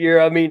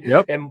 year. I mean,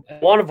 Yep. and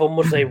one of them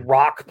was a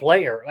rock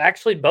player.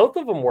 Actually, both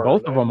of them were.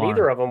 Both of them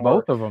Neither are. of them were.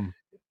 Both of them.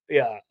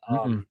 Yeah.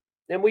 Mm-mm.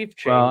 And we've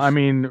Well, I changed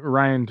mean,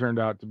 Ryan turned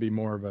out to be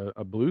more of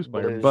a blues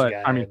player, blues but,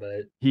 I guy, mean,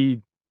 but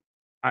he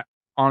I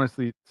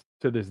honestly,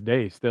 to this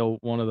day, still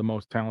one of the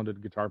most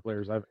talented guitar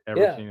players I've ever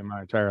yeah, seen in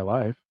my entire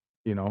life,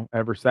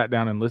 ever sat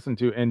down and listened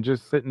to, and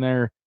just sitting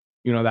there,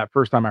 that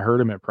first time I heard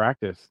him at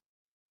practice,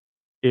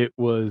 it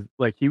was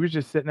like he was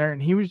just sitting there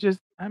and he was just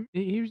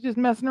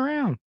messing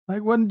around,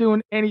 like, wasn't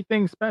doing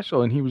anything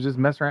special, and he was just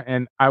messing around,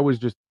 and I was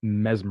just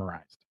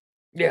mesmerized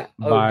yeah.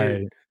 Oh,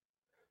 dude,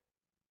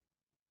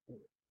 by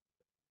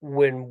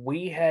when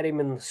we had him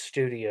in the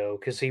studio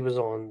because he was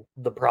on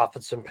the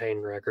Prophets and Pain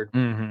record.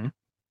 Mhm.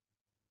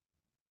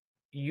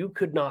 You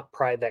could not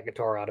pry that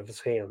guitar out of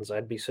his hands.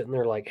 I'd be sitting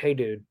there like, "Hey,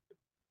 dude,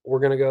 we're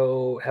gonna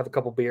go have a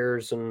couple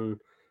beers and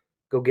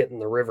go get in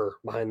the river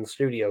behind the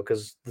studio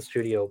because the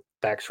studio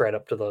backs right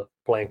up to the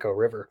Blanco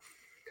River."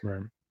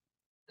 Right.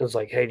 It was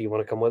like, "Hey, do you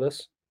want to come with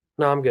us?"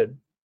 "No, I'm good."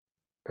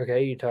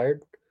 "Okay, you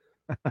tired?"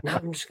 "No,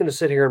 I'm just gonna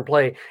sit here and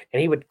play."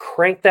 And he would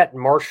crank that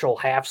Marshall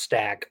half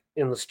stack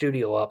in the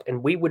studio up,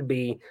 and we would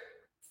be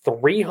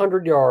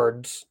 300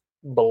 yards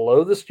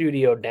below the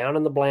studio down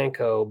in the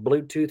Blanco,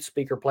 Bluetooth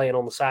speaker playing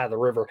on the side of the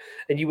river,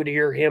 and you would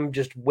hear him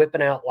just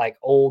whipping out like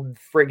old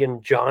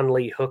friggin' John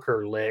Lee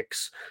Hooker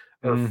licks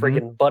or Mhm.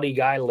 friggin' Buddy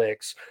Guy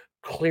licks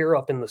clear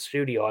up in the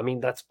studio. I mean,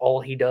 that's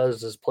all he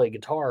does is play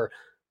guitar.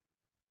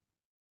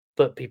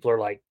 But people are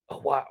like, "Oh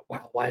wow,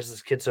 wow, why is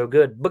this kid so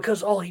good?"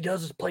 Because all he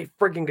does is play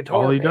friggin' All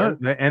guitar, he does,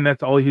 man. and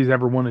that's all he's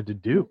ever wanted to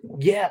do.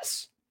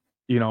 Yes.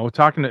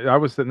 I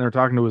was sitting there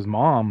talking to his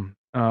mom,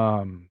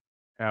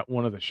 at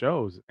one of the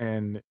shows,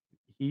 and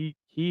he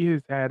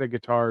has had a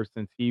guitar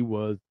since he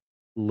was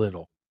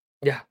little,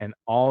 Yeah. and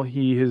all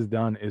he has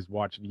done is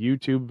watch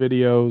YouTube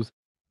videos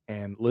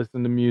and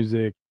listen to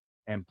music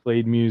and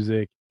played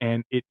music,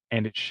 and it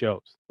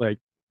shows. Like,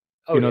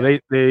 Oh yeah.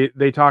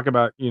 they talk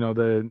about,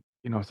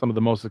 some of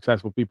the most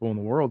successful people in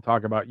the world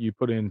talk about you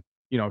put in,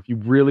 if you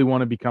really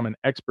wanna become an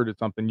expert at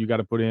something, you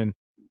gotta put in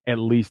at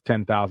least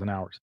 10,000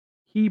 hours.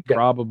 He Yeah.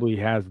 probably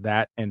has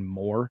that and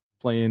more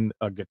playing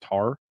a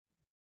guitar,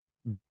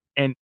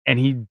 and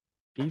he's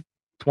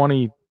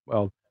 20,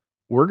 well,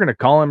 we're gonna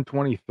call him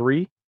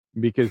 23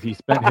 because he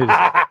spent his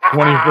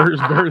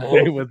 21st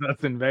birthday with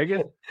us in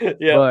Vegas,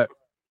 Yep.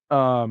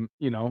 but,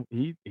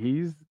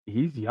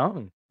 he's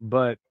young,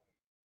 but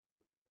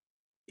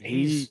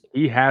he He's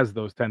he has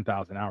those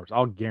 10,000 hours.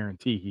 I'll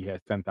guarantee he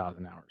has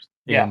 10,000 hours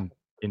yeah.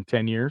 in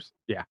 10 years.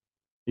 Yeah,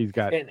 he's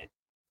got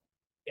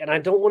And I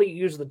don't want to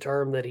use the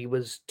term that he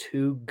was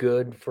too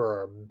good for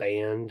our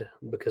band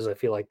because I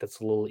feel like that's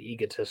a little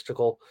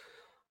egotistical.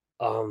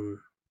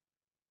 Um,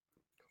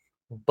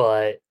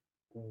 but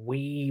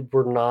we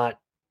were not.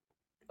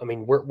 I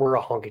mean, we're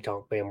a honky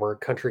tonk band. We're a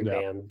country Yeah.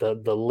 band.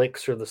 The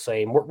licks are the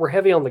same. We're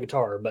heavy on the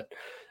guitar, but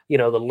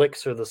the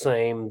licks are the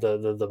same.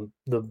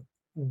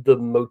 The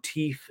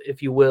motif,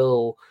 if you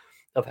will,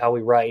 of how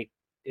we write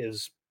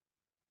is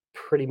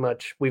pretty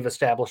much we've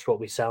established what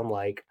we sound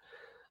like.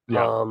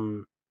 Yeah.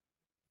 Um,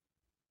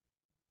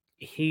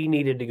 he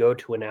needed to go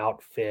to an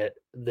outfit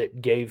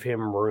that gave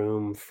him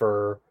room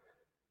for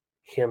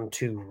him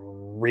to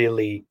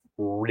really,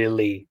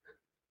 really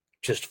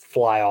just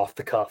fly off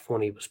the cuff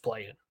when he was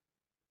playing,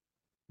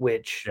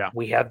 which Yeah.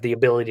 we have the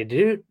ability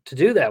to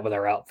do that with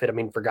our outfit. I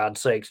mean, for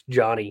God's sakes,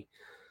 Johnny,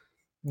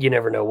 you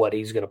never know what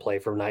he's going to play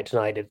from night to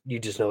night. You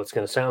just know it's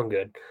going to sound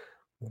good.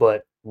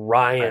 But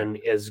Ryan,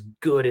 as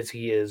good as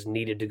he is,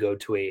 needed to go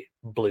to a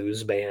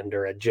blues band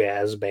or a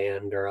jazz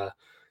band or a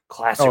Oh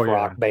classic yeah.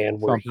 rock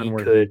band Something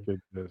where he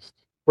could just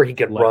where he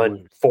could let run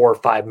loose. 4 or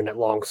 5 minute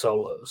long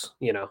solos.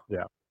 Yeah.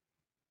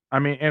 I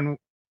mean, and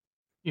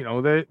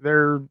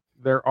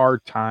there are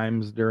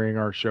times during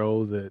our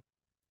show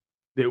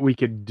that we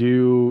could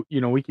do,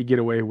 we could get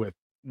away with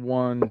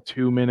 1,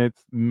 2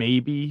 minutes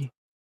maybe,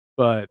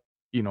 but,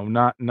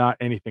 not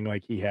anything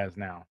like he has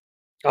now.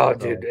 Oh, So,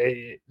 dude,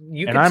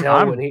 you and could I'm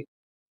tell when I'm he.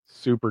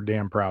 super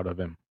damn proud of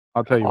him.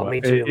 I'll tell you Oh, what. me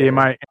too, Am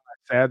man. I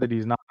sad that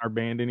he's not in our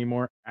band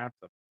anymore?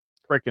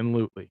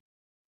 Abso-freaking-lutely.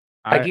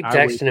 I keep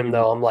I wish texting him he was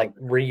though. I'm like,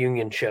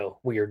 reunion show.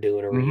 We are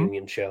doing a Mhm.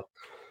 reunion show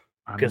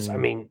I because I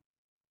mean, mean,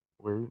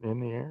 we're in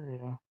the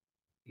area.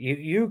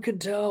 you could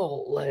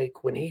tell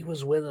like when he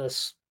was with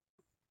us.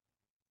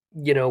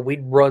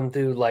 We'd run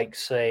through like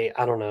say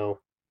I don't know,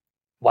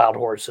 Wild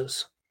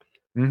Horses,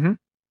 Mhm.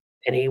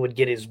 and he would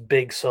get his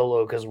big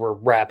solo because we're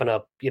wrapping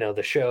up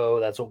the show.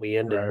 That's what we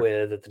ended Right.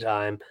 with at the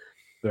time,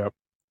 Yep.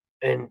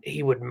 and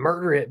he would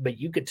murder it. But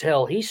you could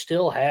tell he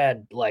still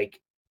had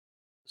like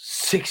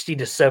 60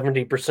 to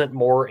 70%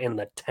 more in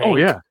the Oh, tank.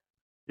 yeah.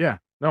 Yeah.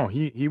 No,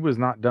 he was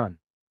not done.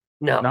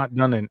 No, Not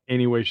done in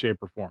any way, shape,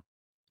 or form.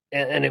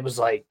 and it was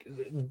like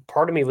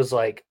part of me was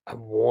like, I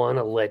want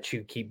to let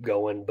you keep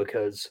going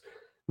because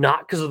not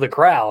because of the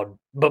crowd,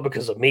 but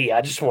because of me.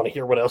 I just want to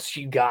hear what else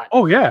you got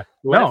Oh, yeah.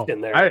 left No.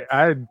 in there.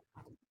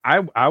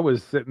 I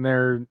was sitting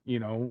there,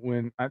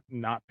 when I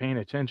not paying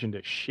attention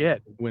to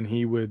shit when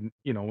he would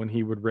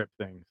rip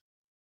things.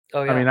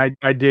 Oh I yeah, mean,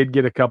 I did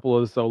get a couple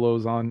of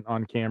solos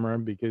on camera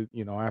because,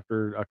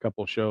 after a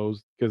couple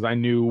shows, because I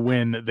knew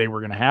when they were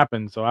gonna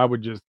happen, so I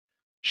would just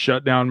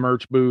shut down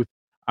merch booth,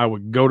 I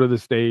would go to the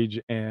stage,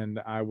 and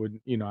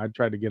I'd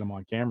try to get him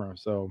on camera,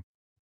 so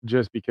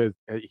just because,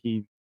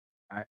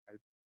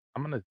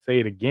 I'm gonna say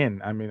it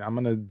again, I mean, I'm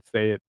gonna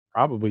say it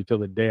probably till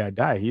the day I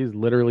die, he is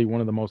literally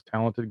one of the most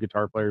talented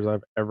guitar players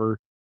I've ever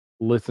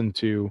listened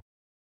to,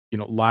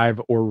 live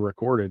or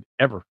recorded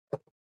ever,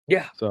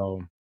 yeah,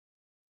 so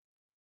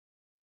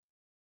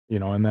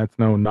and that's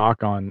no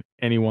knock on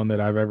anyone that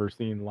I've ever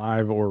seen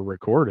live or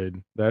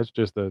recorded. That's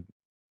just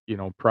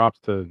props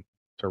to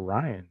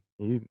Ryan.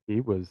 He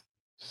was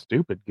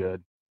stupid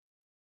good.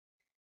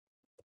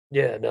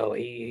 yeah. No,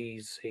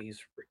 he's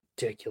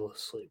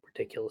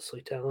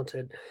ridiculously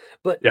talented.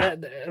 But Yeah.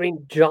 I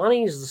mean,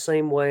 Johnny's the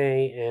same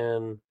way,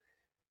 and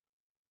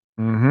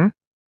Mhm.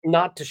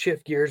 not to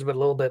shift gears, but a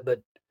little bit.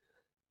 But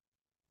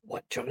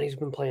what Johnny's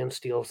been playing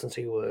steel since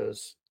he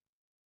was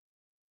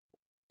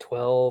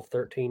 12,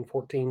 13,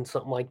 14,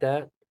 something like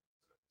that.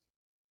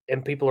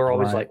 And people are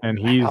always Right. like, And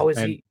 "How he's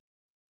is and he?"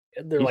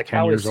 They're he's like, 10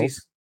 "How years is he?" old.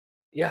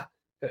 Yeah,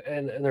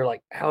 and they're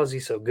like, "How is he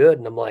so good?"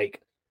 And I'm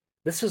like,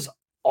 "This is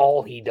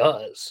all he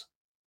does."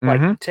 Like,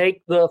 Mhm.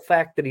 take the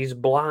fact that he's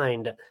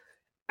blind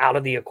out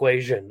of the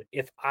equation.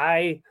 If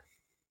I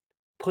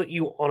put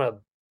you on a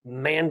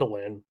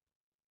mandolin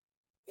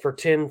for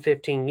 10,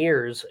 15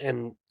 years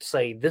and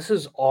say, "This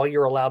is all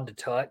you're allowed to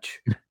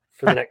touch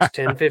for the next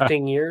 10,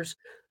 15 years,"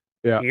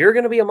 Yeah. you're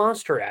gonna be a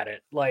monster at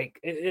it. Like,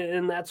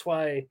 and that's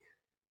why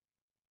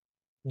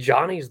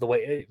Johnny's the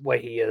way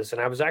he is,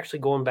 and I was actually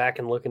going back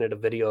and looking at a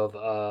video of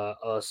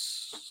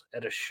us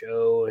at a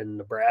show in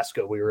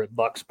Nebraska. We were at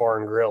Buck's Bar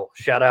and Grill.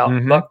 Shout out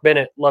Mhm. Buck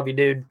Bennett, love you,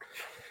 dude.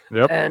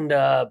 Yep.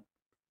 And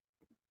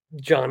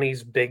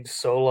Johnny's big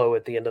solo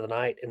at the end of the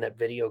night, and that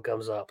video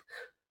comes up.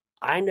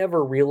 I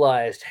never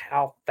realized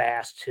how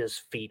fast his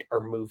feet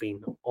are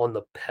moving on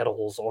the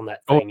pedals on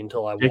that Oh, thing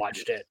until I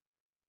watched ridiculous.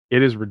 it.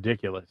 It is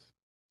ridiculous.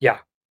 Yeah,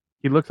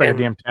 He looks like a and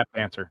damn tap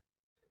dancer.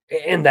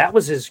 that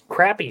was his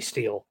crappy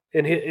steel,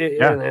 and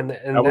Yeah.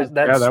 That was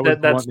the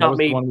one that's not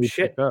me we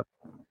shit. picked up.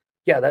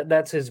 Yeah,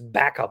 that's his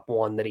backup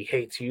one that he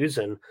hates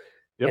using,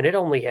 Yep. and it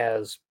only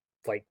has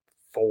like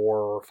 4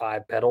 or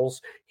 5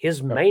 pedals.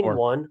 His Got main 4.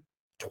 one,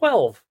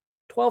 12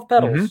 Mhm.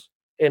 pedals,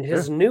 and Yeah.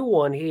 his new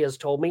one, he has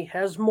told me,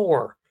 has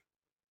more.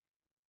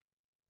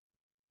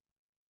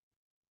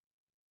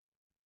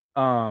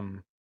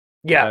 Um,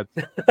 Yeah,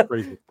 that's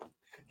crazy.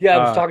 yeah.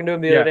 I was talking to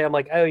him the other Yeah. day. I'm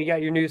like, "Oh, you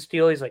got your new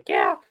steel?" He's like,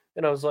 "Yeah,"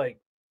 and I was like,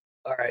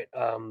 "All right,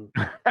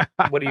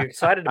 what are you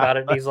excited about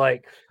it?" And he's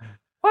like,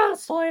 "Well,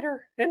 it's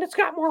lighter and it's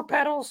got more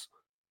pedals."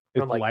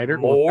 And I'm It's like, lighter?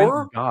 Well, thank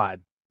 "More?"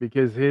 God.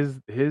 because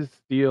his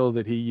steel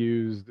that he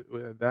used,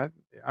 that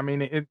I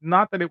mean,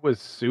 not that it was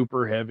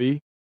super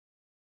heavy,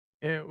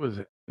 it was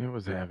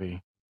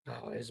heavy.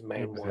 Oh,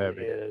 It was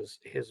heavy.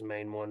 his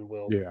main one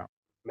will Yeah.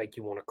 make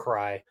you want to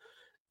cry.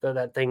 Though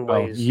that thing Oh,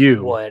 weighs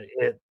you what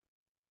it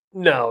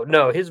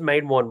no, his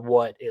main one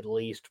what at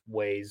least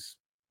weighs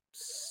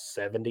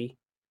 70.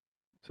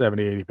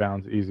 70, 80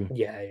 pounds easy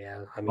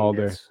Yeah. I all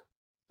mean day. it's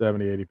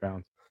 70, 80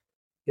 pounds.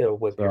 it'll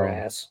whip your So,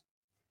 ass.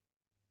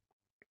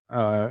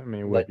 I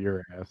mean, whip But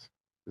your ass.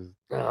 'Cause,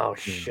 oh you know,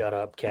 shut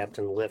up,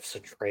 Captain lifts a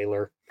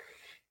trailer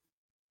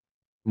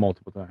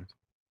multiple times.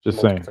 Just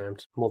saying.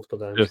 multiple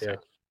times, Just yeah. saying.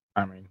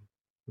 I mean,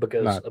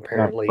 Because not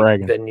apparently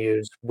bragging.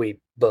 venues we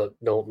book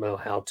don't know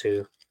how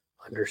to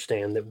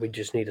understand that we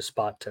just need a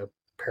spot to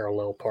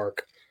parallel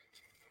park.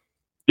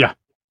 Yeah.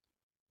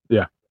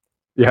 Yeah.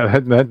 Yeah,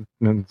 that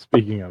and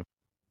speaking of,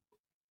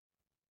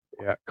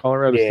 yeah,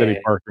 Colorado City Yeah.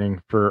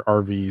 parking for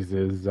RVs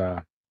is,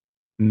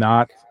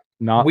 not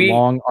We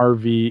long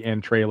RV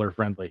and trailer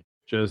friendly,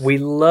 just we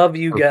love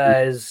you for people.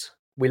 guys.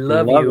 We We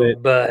love love you,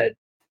 it, but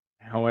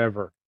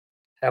however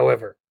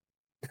however.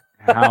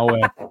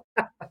 however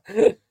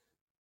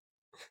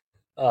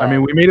I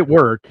mean, we um made it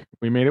work.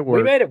 We made it we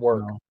work, made it you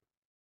work. know,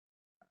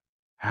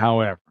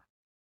 however,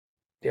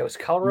 It was I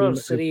Colorado mean,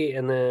 it City,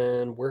 and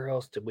then where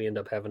else did we end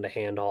up having to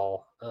hand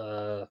haul?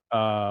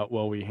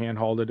 well, we hand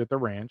hauled it at the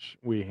ranch.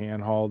 We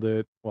hand hauled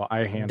it well,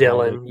 I hand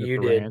hauled it Dylan, at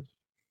you the did. ranch.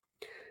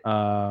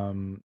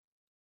 Um,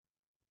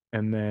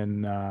 and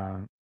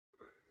then,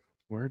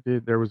 where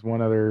did there was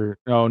one other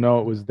oh, no,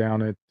 it was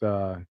down at,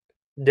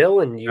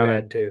 Dylan, you down at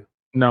had to.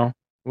 no,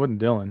 it wasn't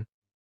Dillon.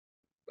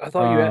 I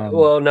thought you had. Um,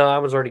 Well, no, I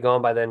was already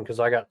gone by then because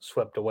I got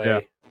swept yeah,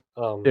 away.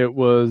 it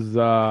was,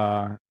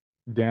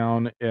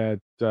 down at,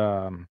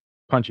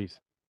 Punchy's.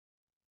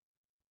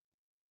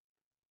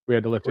 We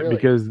had to lift it Really?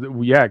 because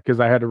yeah, because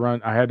I had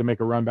to make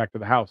a run back to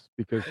the house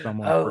because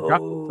someone forgot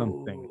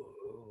something.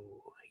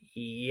 Oh,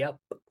 yep.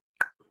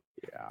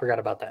 Yeah. Forgot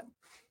about that.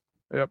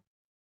 Yep.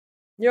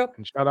 Yep.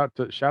 And shout out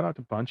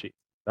to Punchy.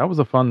 That was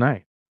a fun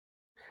night.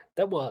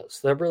 That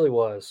really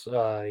was.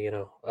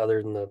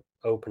 Other than the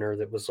opener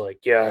that was like,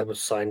 yeah, I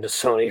was signed to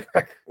Sony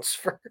Records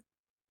for.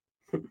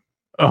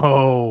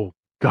 Oh,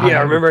 God,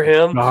 Yeah, remember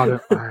him? I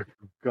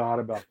forgot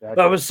about that I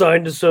guy. was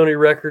signed to Sony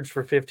Records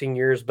for 15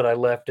 years, but I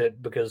left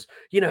it because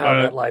you know how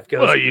that life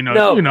goes. Well,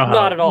 No,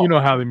 not at you know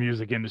all. how the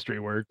music industry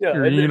works, Yeah,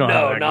 or you know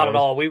how no, that not at goes.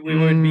 all. We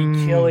would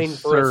be killing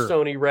for a Sir.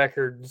 Sony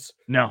Records.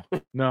 No,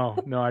 no,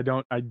 I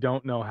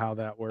don't know how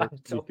that I works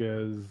don't.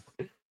 because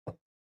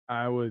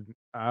I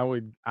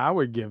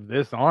would give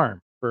this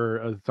arm for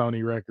a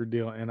Sony record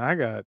deal, and I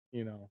got,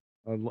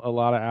 a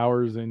lot of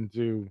hours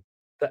into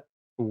That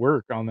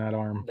work on that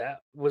arm.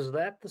 that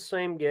the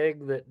same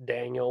gig that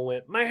Daniel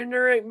went, man,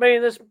 there ain't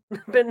been this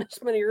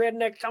many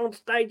rednecks on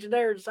stage in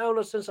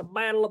Arizona since the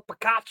Battle of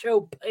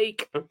Picacho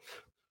Peak.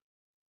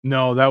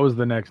 No, that was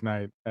the next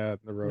night at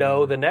the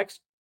No, Roadrunner.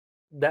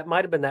 that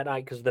might have been that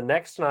night because the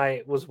next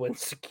night was when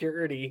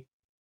security.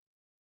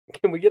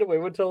 Can we get away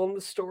with telling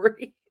the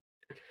story?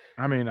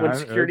 I mean, When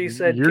security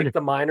said you're kick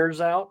the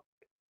miners out.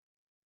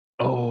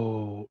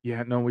 oh,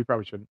 yeah, no, we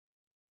probably shouldn't.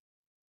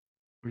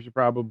 We should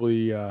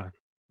probably,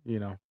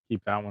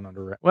 keep that one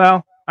under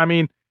well, I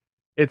mean,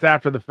 it's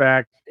after the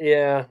fact.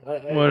 Yeah,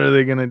 What are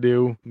they gonna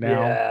do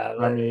now? yeah.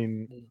 I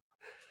mean,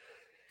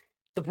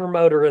 The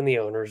promoter and the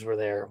owners were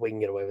there. We can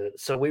get away with it.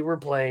 So we were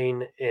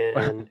playing in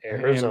and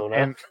Arizona.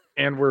 and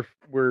and we're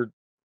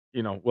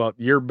well,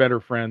 you're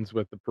better friends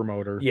with the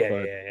promoter, but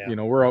Yeah.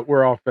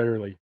 we're all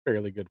fairly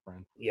good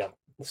friends. Yeah.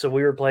 So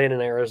we were playing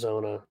in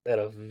Arizona at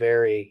a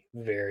very,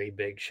 very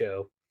big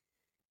show.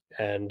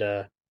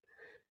 And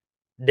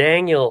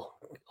Daniel,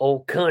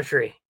 old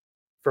country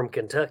from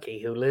Kentucky,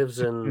 who lives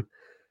in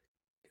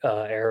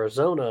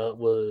Arizona,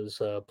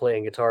 was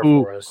playing guitar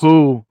for us.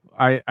 Who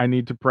I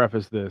need to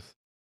preface this,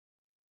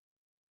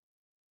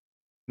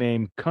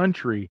 named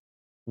Country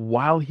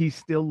while he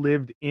still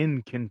lived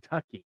in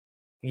Kentucky.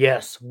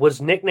 Yes,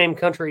 was nicknamed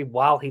Country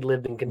while he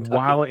lived in Kentucky.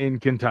 While in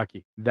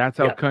Kentucky. That's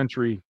how Yeah.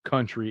 country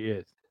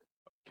is.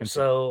 Kentucky.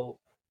 So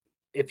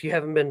if you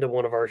haven't been to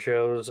one of our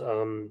shows,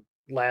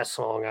 last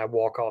song I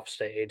walk off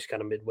stage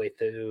kind of midway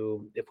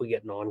through. If we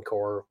get an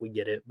encore, we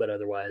get it, but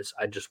otherwise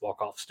I just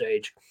walk off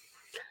stage.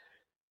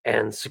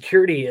 And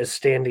security is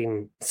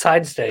standing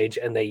side stage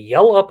and they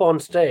yell up on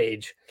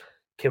stage,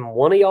 can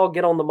one of y'all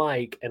get on the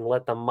mic and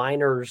let the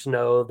miners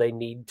know they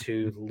need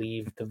to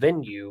leave the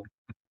venue,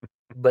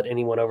 but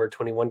anyone over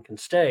 21 can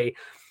stay?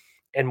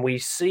 And we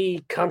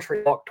see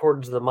Country walk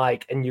towards the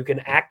mic, and you can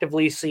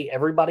actively see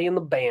everybody in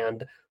the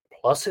band,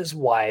 plus his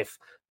wife,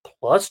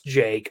 plus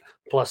Jake,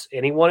 plus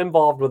anyone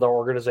involved with our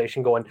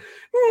organization going,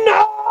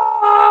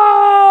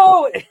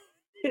 no!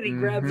 And he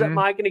grabs that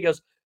mic and he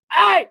goes,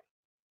 hey,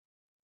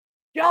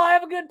 y'all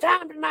have a good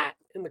time tonight.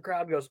 And the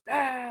crowd goes,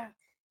 ah.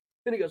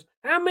 And he goes,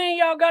 how many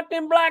of y'all got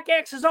them black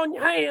X's on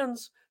your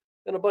hands?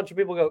 And a bunch of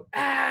people go,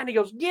 ah. And he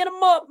goes, get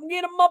them up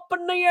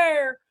in the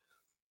air.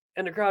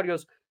 And the crowd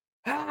goes,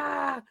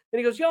 ah. And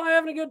he goes, y'all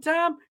having a good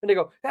time? And they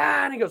go,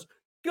 ah. And he goes,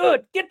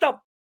 good, get the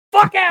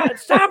fuck out.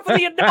 It's time for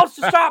the adults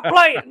to stop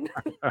playing.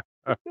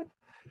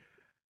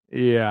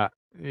 Yeah,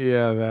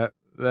 that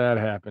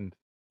happened.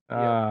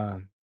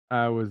 Yep.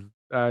 I was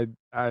I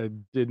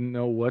didn't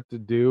know what to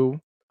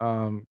do.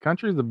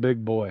 Country's a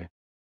big boy,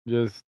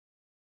 just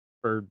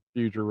for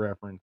future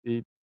reference.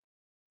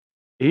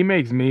 He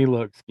makes me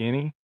look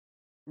skinny,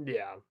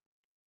 Yeah.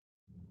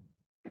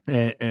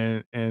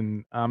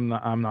 and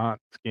I'm not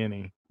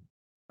skinny.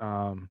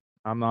 I'm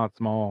not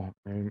small,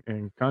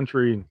 and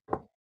country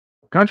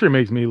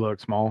makes me look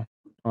small.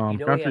 You know he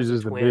Country's has a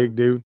just a big twin.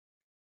 dude.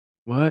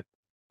 What?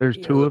 There's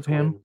He has 2 a of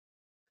him? twin.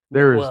 No,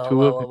 There is well, 2 of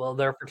well, him? well, well,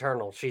 they're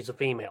fraternal. She's a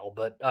female,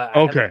 but I have a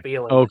Okay,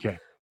 feeling. okay.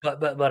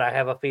 But I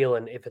have a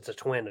feeling if it's a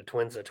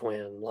twin's a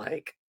twin.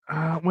 Like,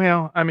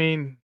 Well, I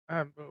mean,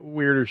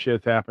 weirder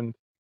shit's happened.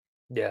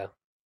 yeah.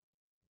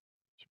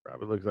 She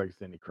probably looks like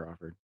Cindy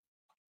Crawford.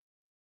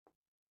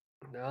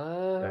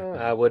 That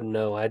I wouldn't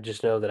know. I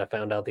just know that I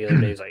found out the other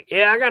day. He's like,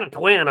 yeah, I got a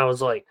twin. I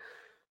was like,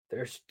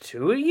 there's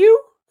 2 of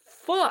you?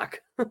 Fuck.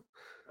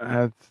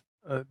 That's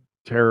a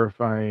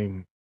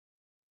terrifying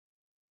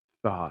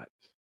thought.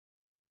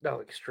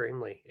 No,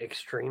 extremely,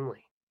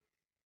 extremely.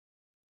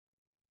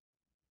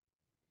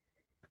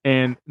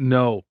 And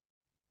no,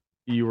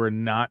 you were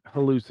not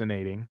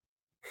hallucinating.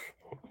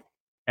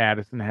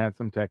 Addison had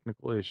some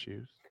technical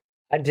issues.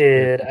 I He had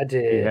did. some I he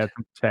did. had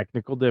some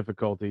technical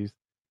difficulties.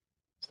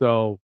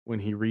 So, when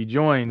he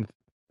rejoined,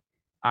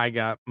 I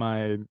got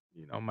my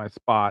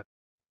spot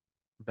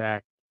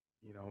back,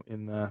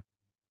 in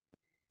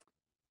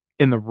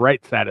the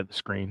right side of the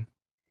screen.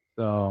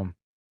 So,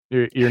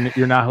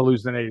 you're not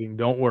hallucinating,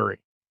 don't worry.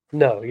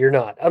 No, you're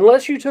not.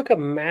 Unless you took a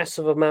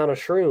massive amount of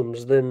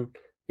shrooms, then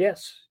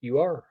yes, you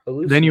are Then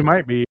you hallucinating.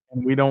 might be,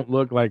 and we don't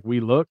look like we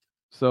look,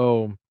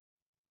 so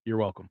you're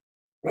welcome.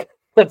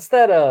 What's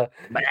that?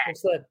 Bah,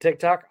 What's that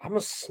TikTok? I'm a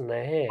fuck,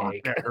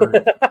 snake. that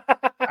hurts.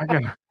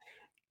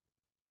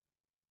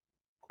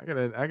 I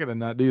gotta I gotta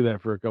not do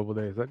that for a couple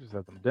days. I just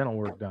had some dental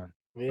work done.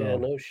 Yeah, So,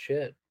 no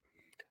shit.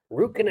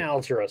 Root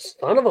canals are a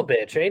son of a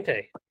bitch, ain't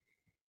they?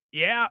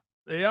 yeah,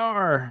 they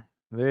are.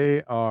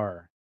 They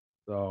are.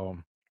 So,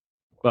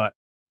 but,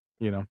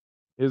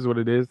 is what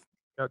it is.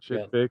 Got shit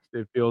Yeah. fixed.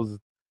 It feels,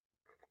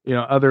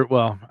 other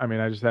well, I mean,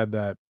 I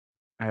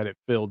had it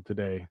filled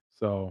today,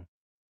 so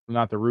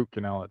not the root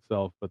canal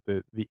itself, but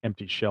the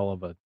empty shell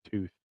of a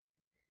tooth.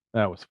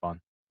 That was fun.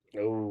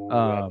 Oh,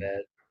 I Um,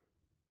 bet.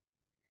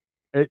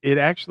 it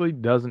actually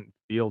doesn't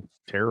feel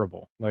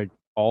terrible. Like,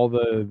 all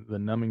the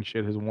numbing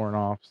shit has worn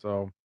off,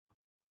 so,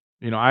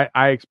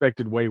 I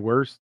expected way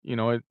worse. It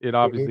Mhm,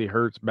 obviously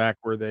hurts back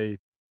where they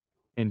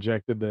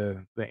injected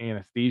the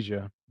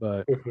anesthesia,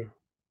 but, mhm.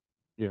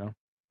 you know,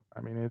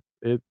 I mean,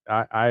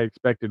 I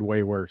expected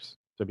way worse,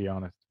 to be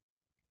honest.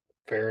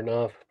 Fair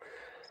enough.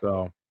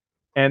 So,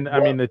 and I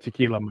Well, mean, the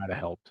tequila might have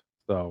helped,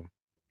 so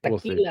we'll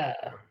see.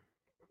 tequila.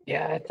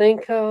 Yeah, I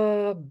think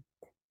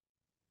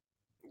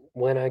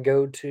when I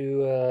go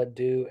to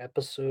do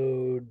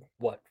episode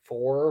what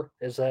 4,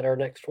 is that our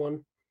next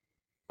one?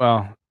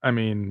 Well, I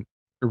mean,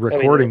 I mean,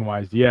 recording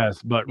wise,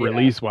 yes, but yeah,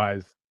 release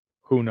wise,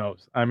 who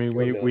knows? I mean, who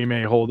we knows?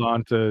 may hold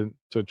on to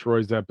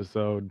Troy's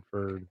episode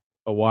for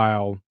a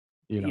while,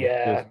 just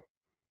Yeah.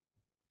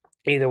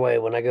 Either way,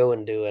 when I go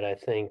and do it, I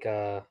think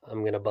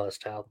I'm gonna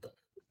bust out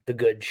the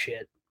good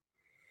shit.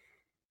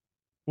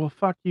 well,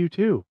 fuck you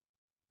too.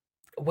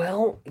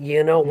 Well,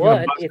 you know You're gonna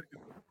what? bust If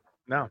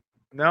no,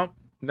 no,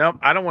 no.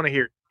 I don't want to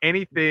hear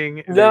anything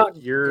that no,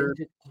 you're.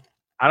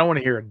 I don't want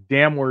to hear a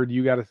damn word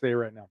you got to say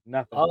right now.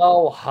 Nothing.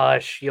 oh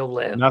hush, you'll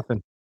live.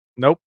 Nothing.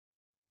 Nope.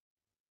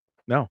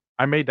 No.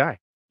 I may die.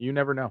 You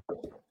never know.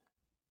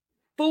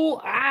 Fool,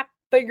 I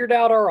figured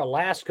out our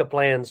Alaska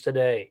plans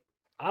today.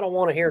 I don't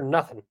want to hear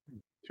nothing.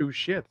 2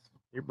 shits.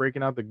 You're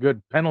breaking out the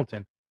good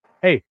Pendleton.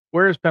 Hey,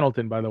 where is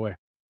Pendleton, by the way?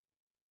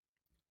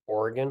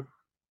 Oregon.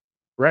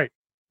 Right.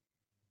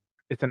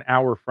 It's an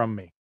hour from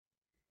me,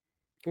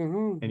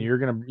 and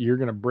Mm-hmm. you're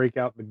gonna break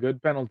out the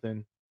good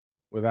Pendleton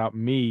without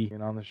me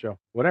being on the show.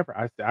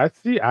 Whatever. I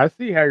see how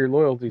your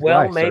loyalties Well,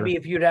 lie, sir. maybe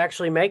if you'd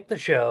actually make the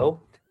show.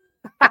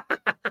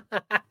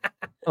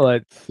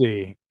 Let's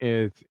see.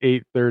 It's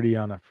 8:30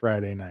 on a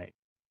Friday night.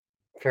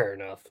 Fair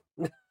enough.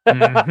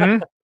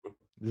 Mhm.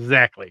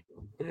 Exactly.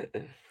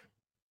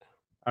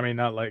 I mean,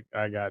 not like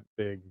I got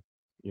big,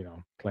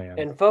 plans,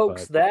 And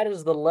folks, but that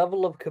is the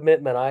level of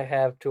commitment I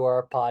have to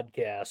our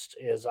podcast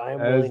is I am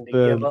as willing to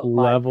give the up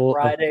my level of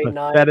Friday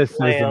night patheticism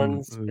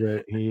plans.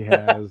 that he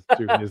has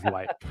to his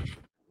life.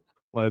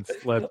 Let's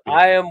be I honest.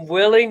 am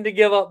willing to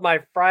give up my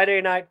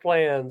Friday night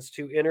plans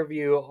to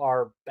interview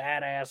our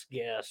badass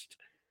guest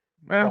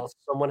Well, while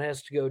someone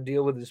has to go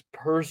deal with his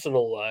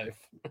personal life.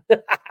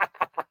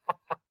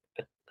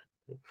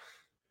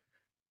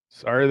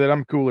 sorry that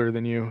I'm cooler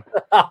than you.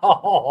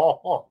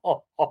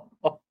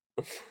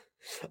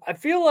 I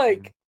feel Mm.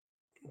 like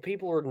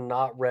people are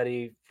not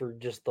ready for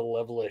just the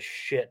level of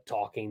shit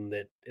talking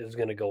that is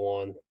going to go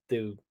on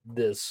through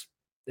this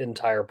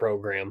entire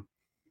program.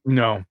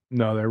 No,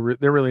 no,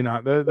 they're really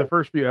not. The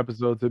first few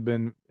episodes have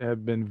been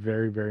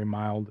very, very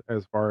mild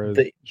as far as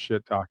They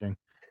shit talking.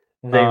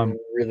 they Um,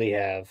 really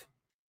have.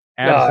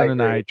 I Addison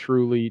and I agree.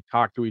 truly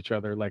talk to each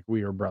other like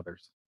we are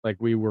brothers. Like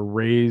we were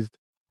raised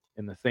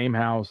in the same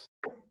house.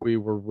 We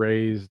were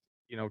raised,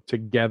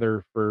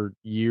 together for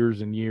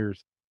years and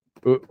years.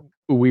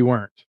 We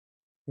weren't,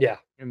 Yeah.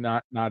 and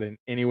not in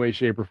any way,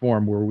 shape, or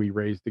form were we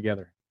raised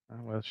together.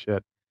 Oh, well,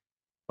 shit.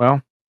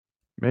 Well,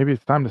 maybe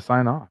it's time to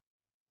sign off.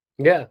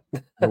 Yeah.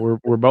 We're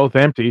both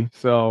empty,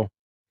 so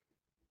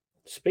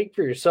Speak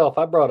for yourself.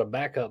 I brought a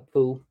backup,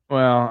 fool.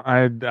 well,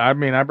 I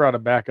mean, I brought a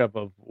backup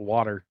of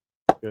water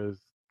because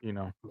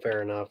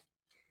Fair enough.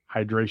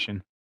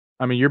 hydration.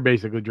 I mean, you're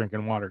basically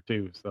drinking water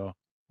too, so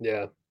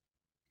Yeah.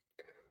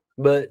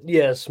 But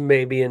yes,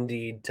 maybe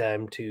indeed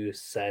time to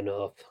sign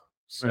off. yeah.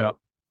 So,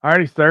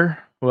 Alrighty, sir.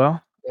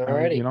 Well,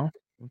 alrighty.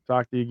 we'll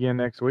talk to you again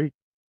next week.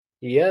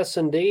 Yes,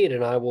 indeed.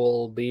 And I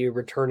will be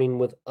returning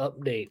with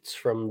updates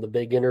from the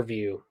big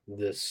interview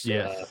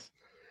Yes.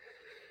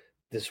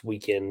 this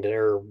weekend.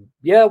 Or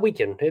yeah,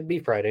 weekend. It'd be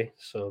Friday.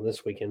 So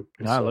this weekend.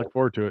 I So look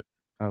forward to it.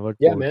 I look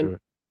yeah, forward man. to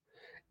it.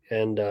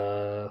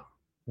 And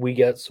we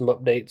got some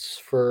updates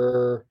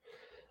for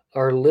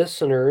our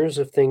listeners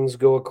if things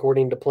go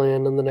according to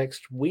plan in the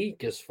next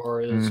week, as far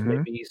as Mhm.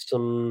 maybe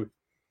some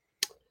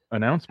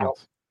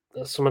Announcements.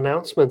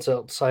 announcements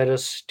outside of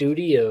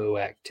studio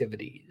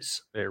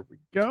activities. There we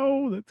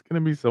go. That's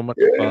gonna be so much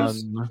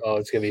Yes. fun. Oh,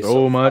 it's gonna be so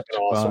So much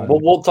fucking awesome. fun.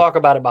 We'll talk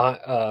about it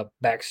behind,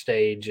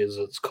 backstage, as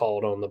it's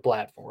called on the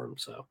platform.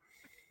 So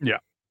Yeah.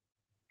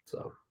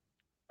 so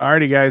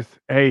Alrighty, guys.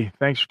 Hey,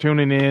 thanks for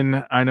tuning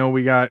in. I know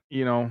we got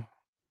a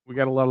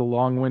lot of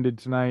long-winded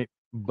tonight,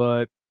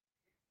 but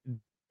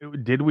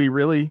did we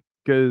really?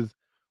 Because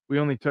we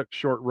only took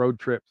short road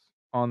trips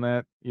on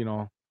that,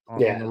 on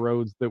the yeah,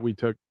 roads that we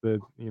took, the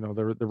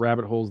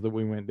rabbit holes that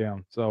we went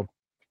down. So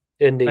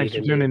thanks indeed, for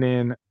indeed. tuning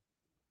in.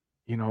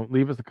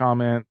 Leave us a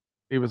comment,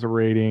 leave us a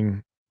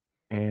rating,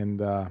 and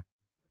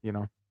you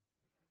know,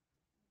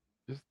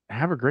 just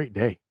have a great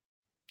day.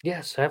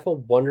 Yes, have a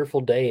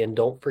wonderful day, and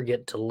don't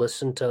forget to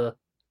listen to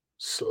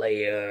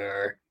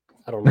Slayer.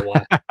 I don't know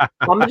why.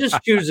 I'm gonna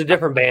just choose a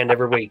different band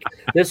every week.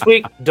 This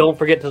week, don't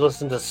forget to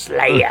listen to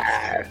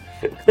Slayer.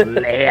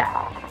 Slayer.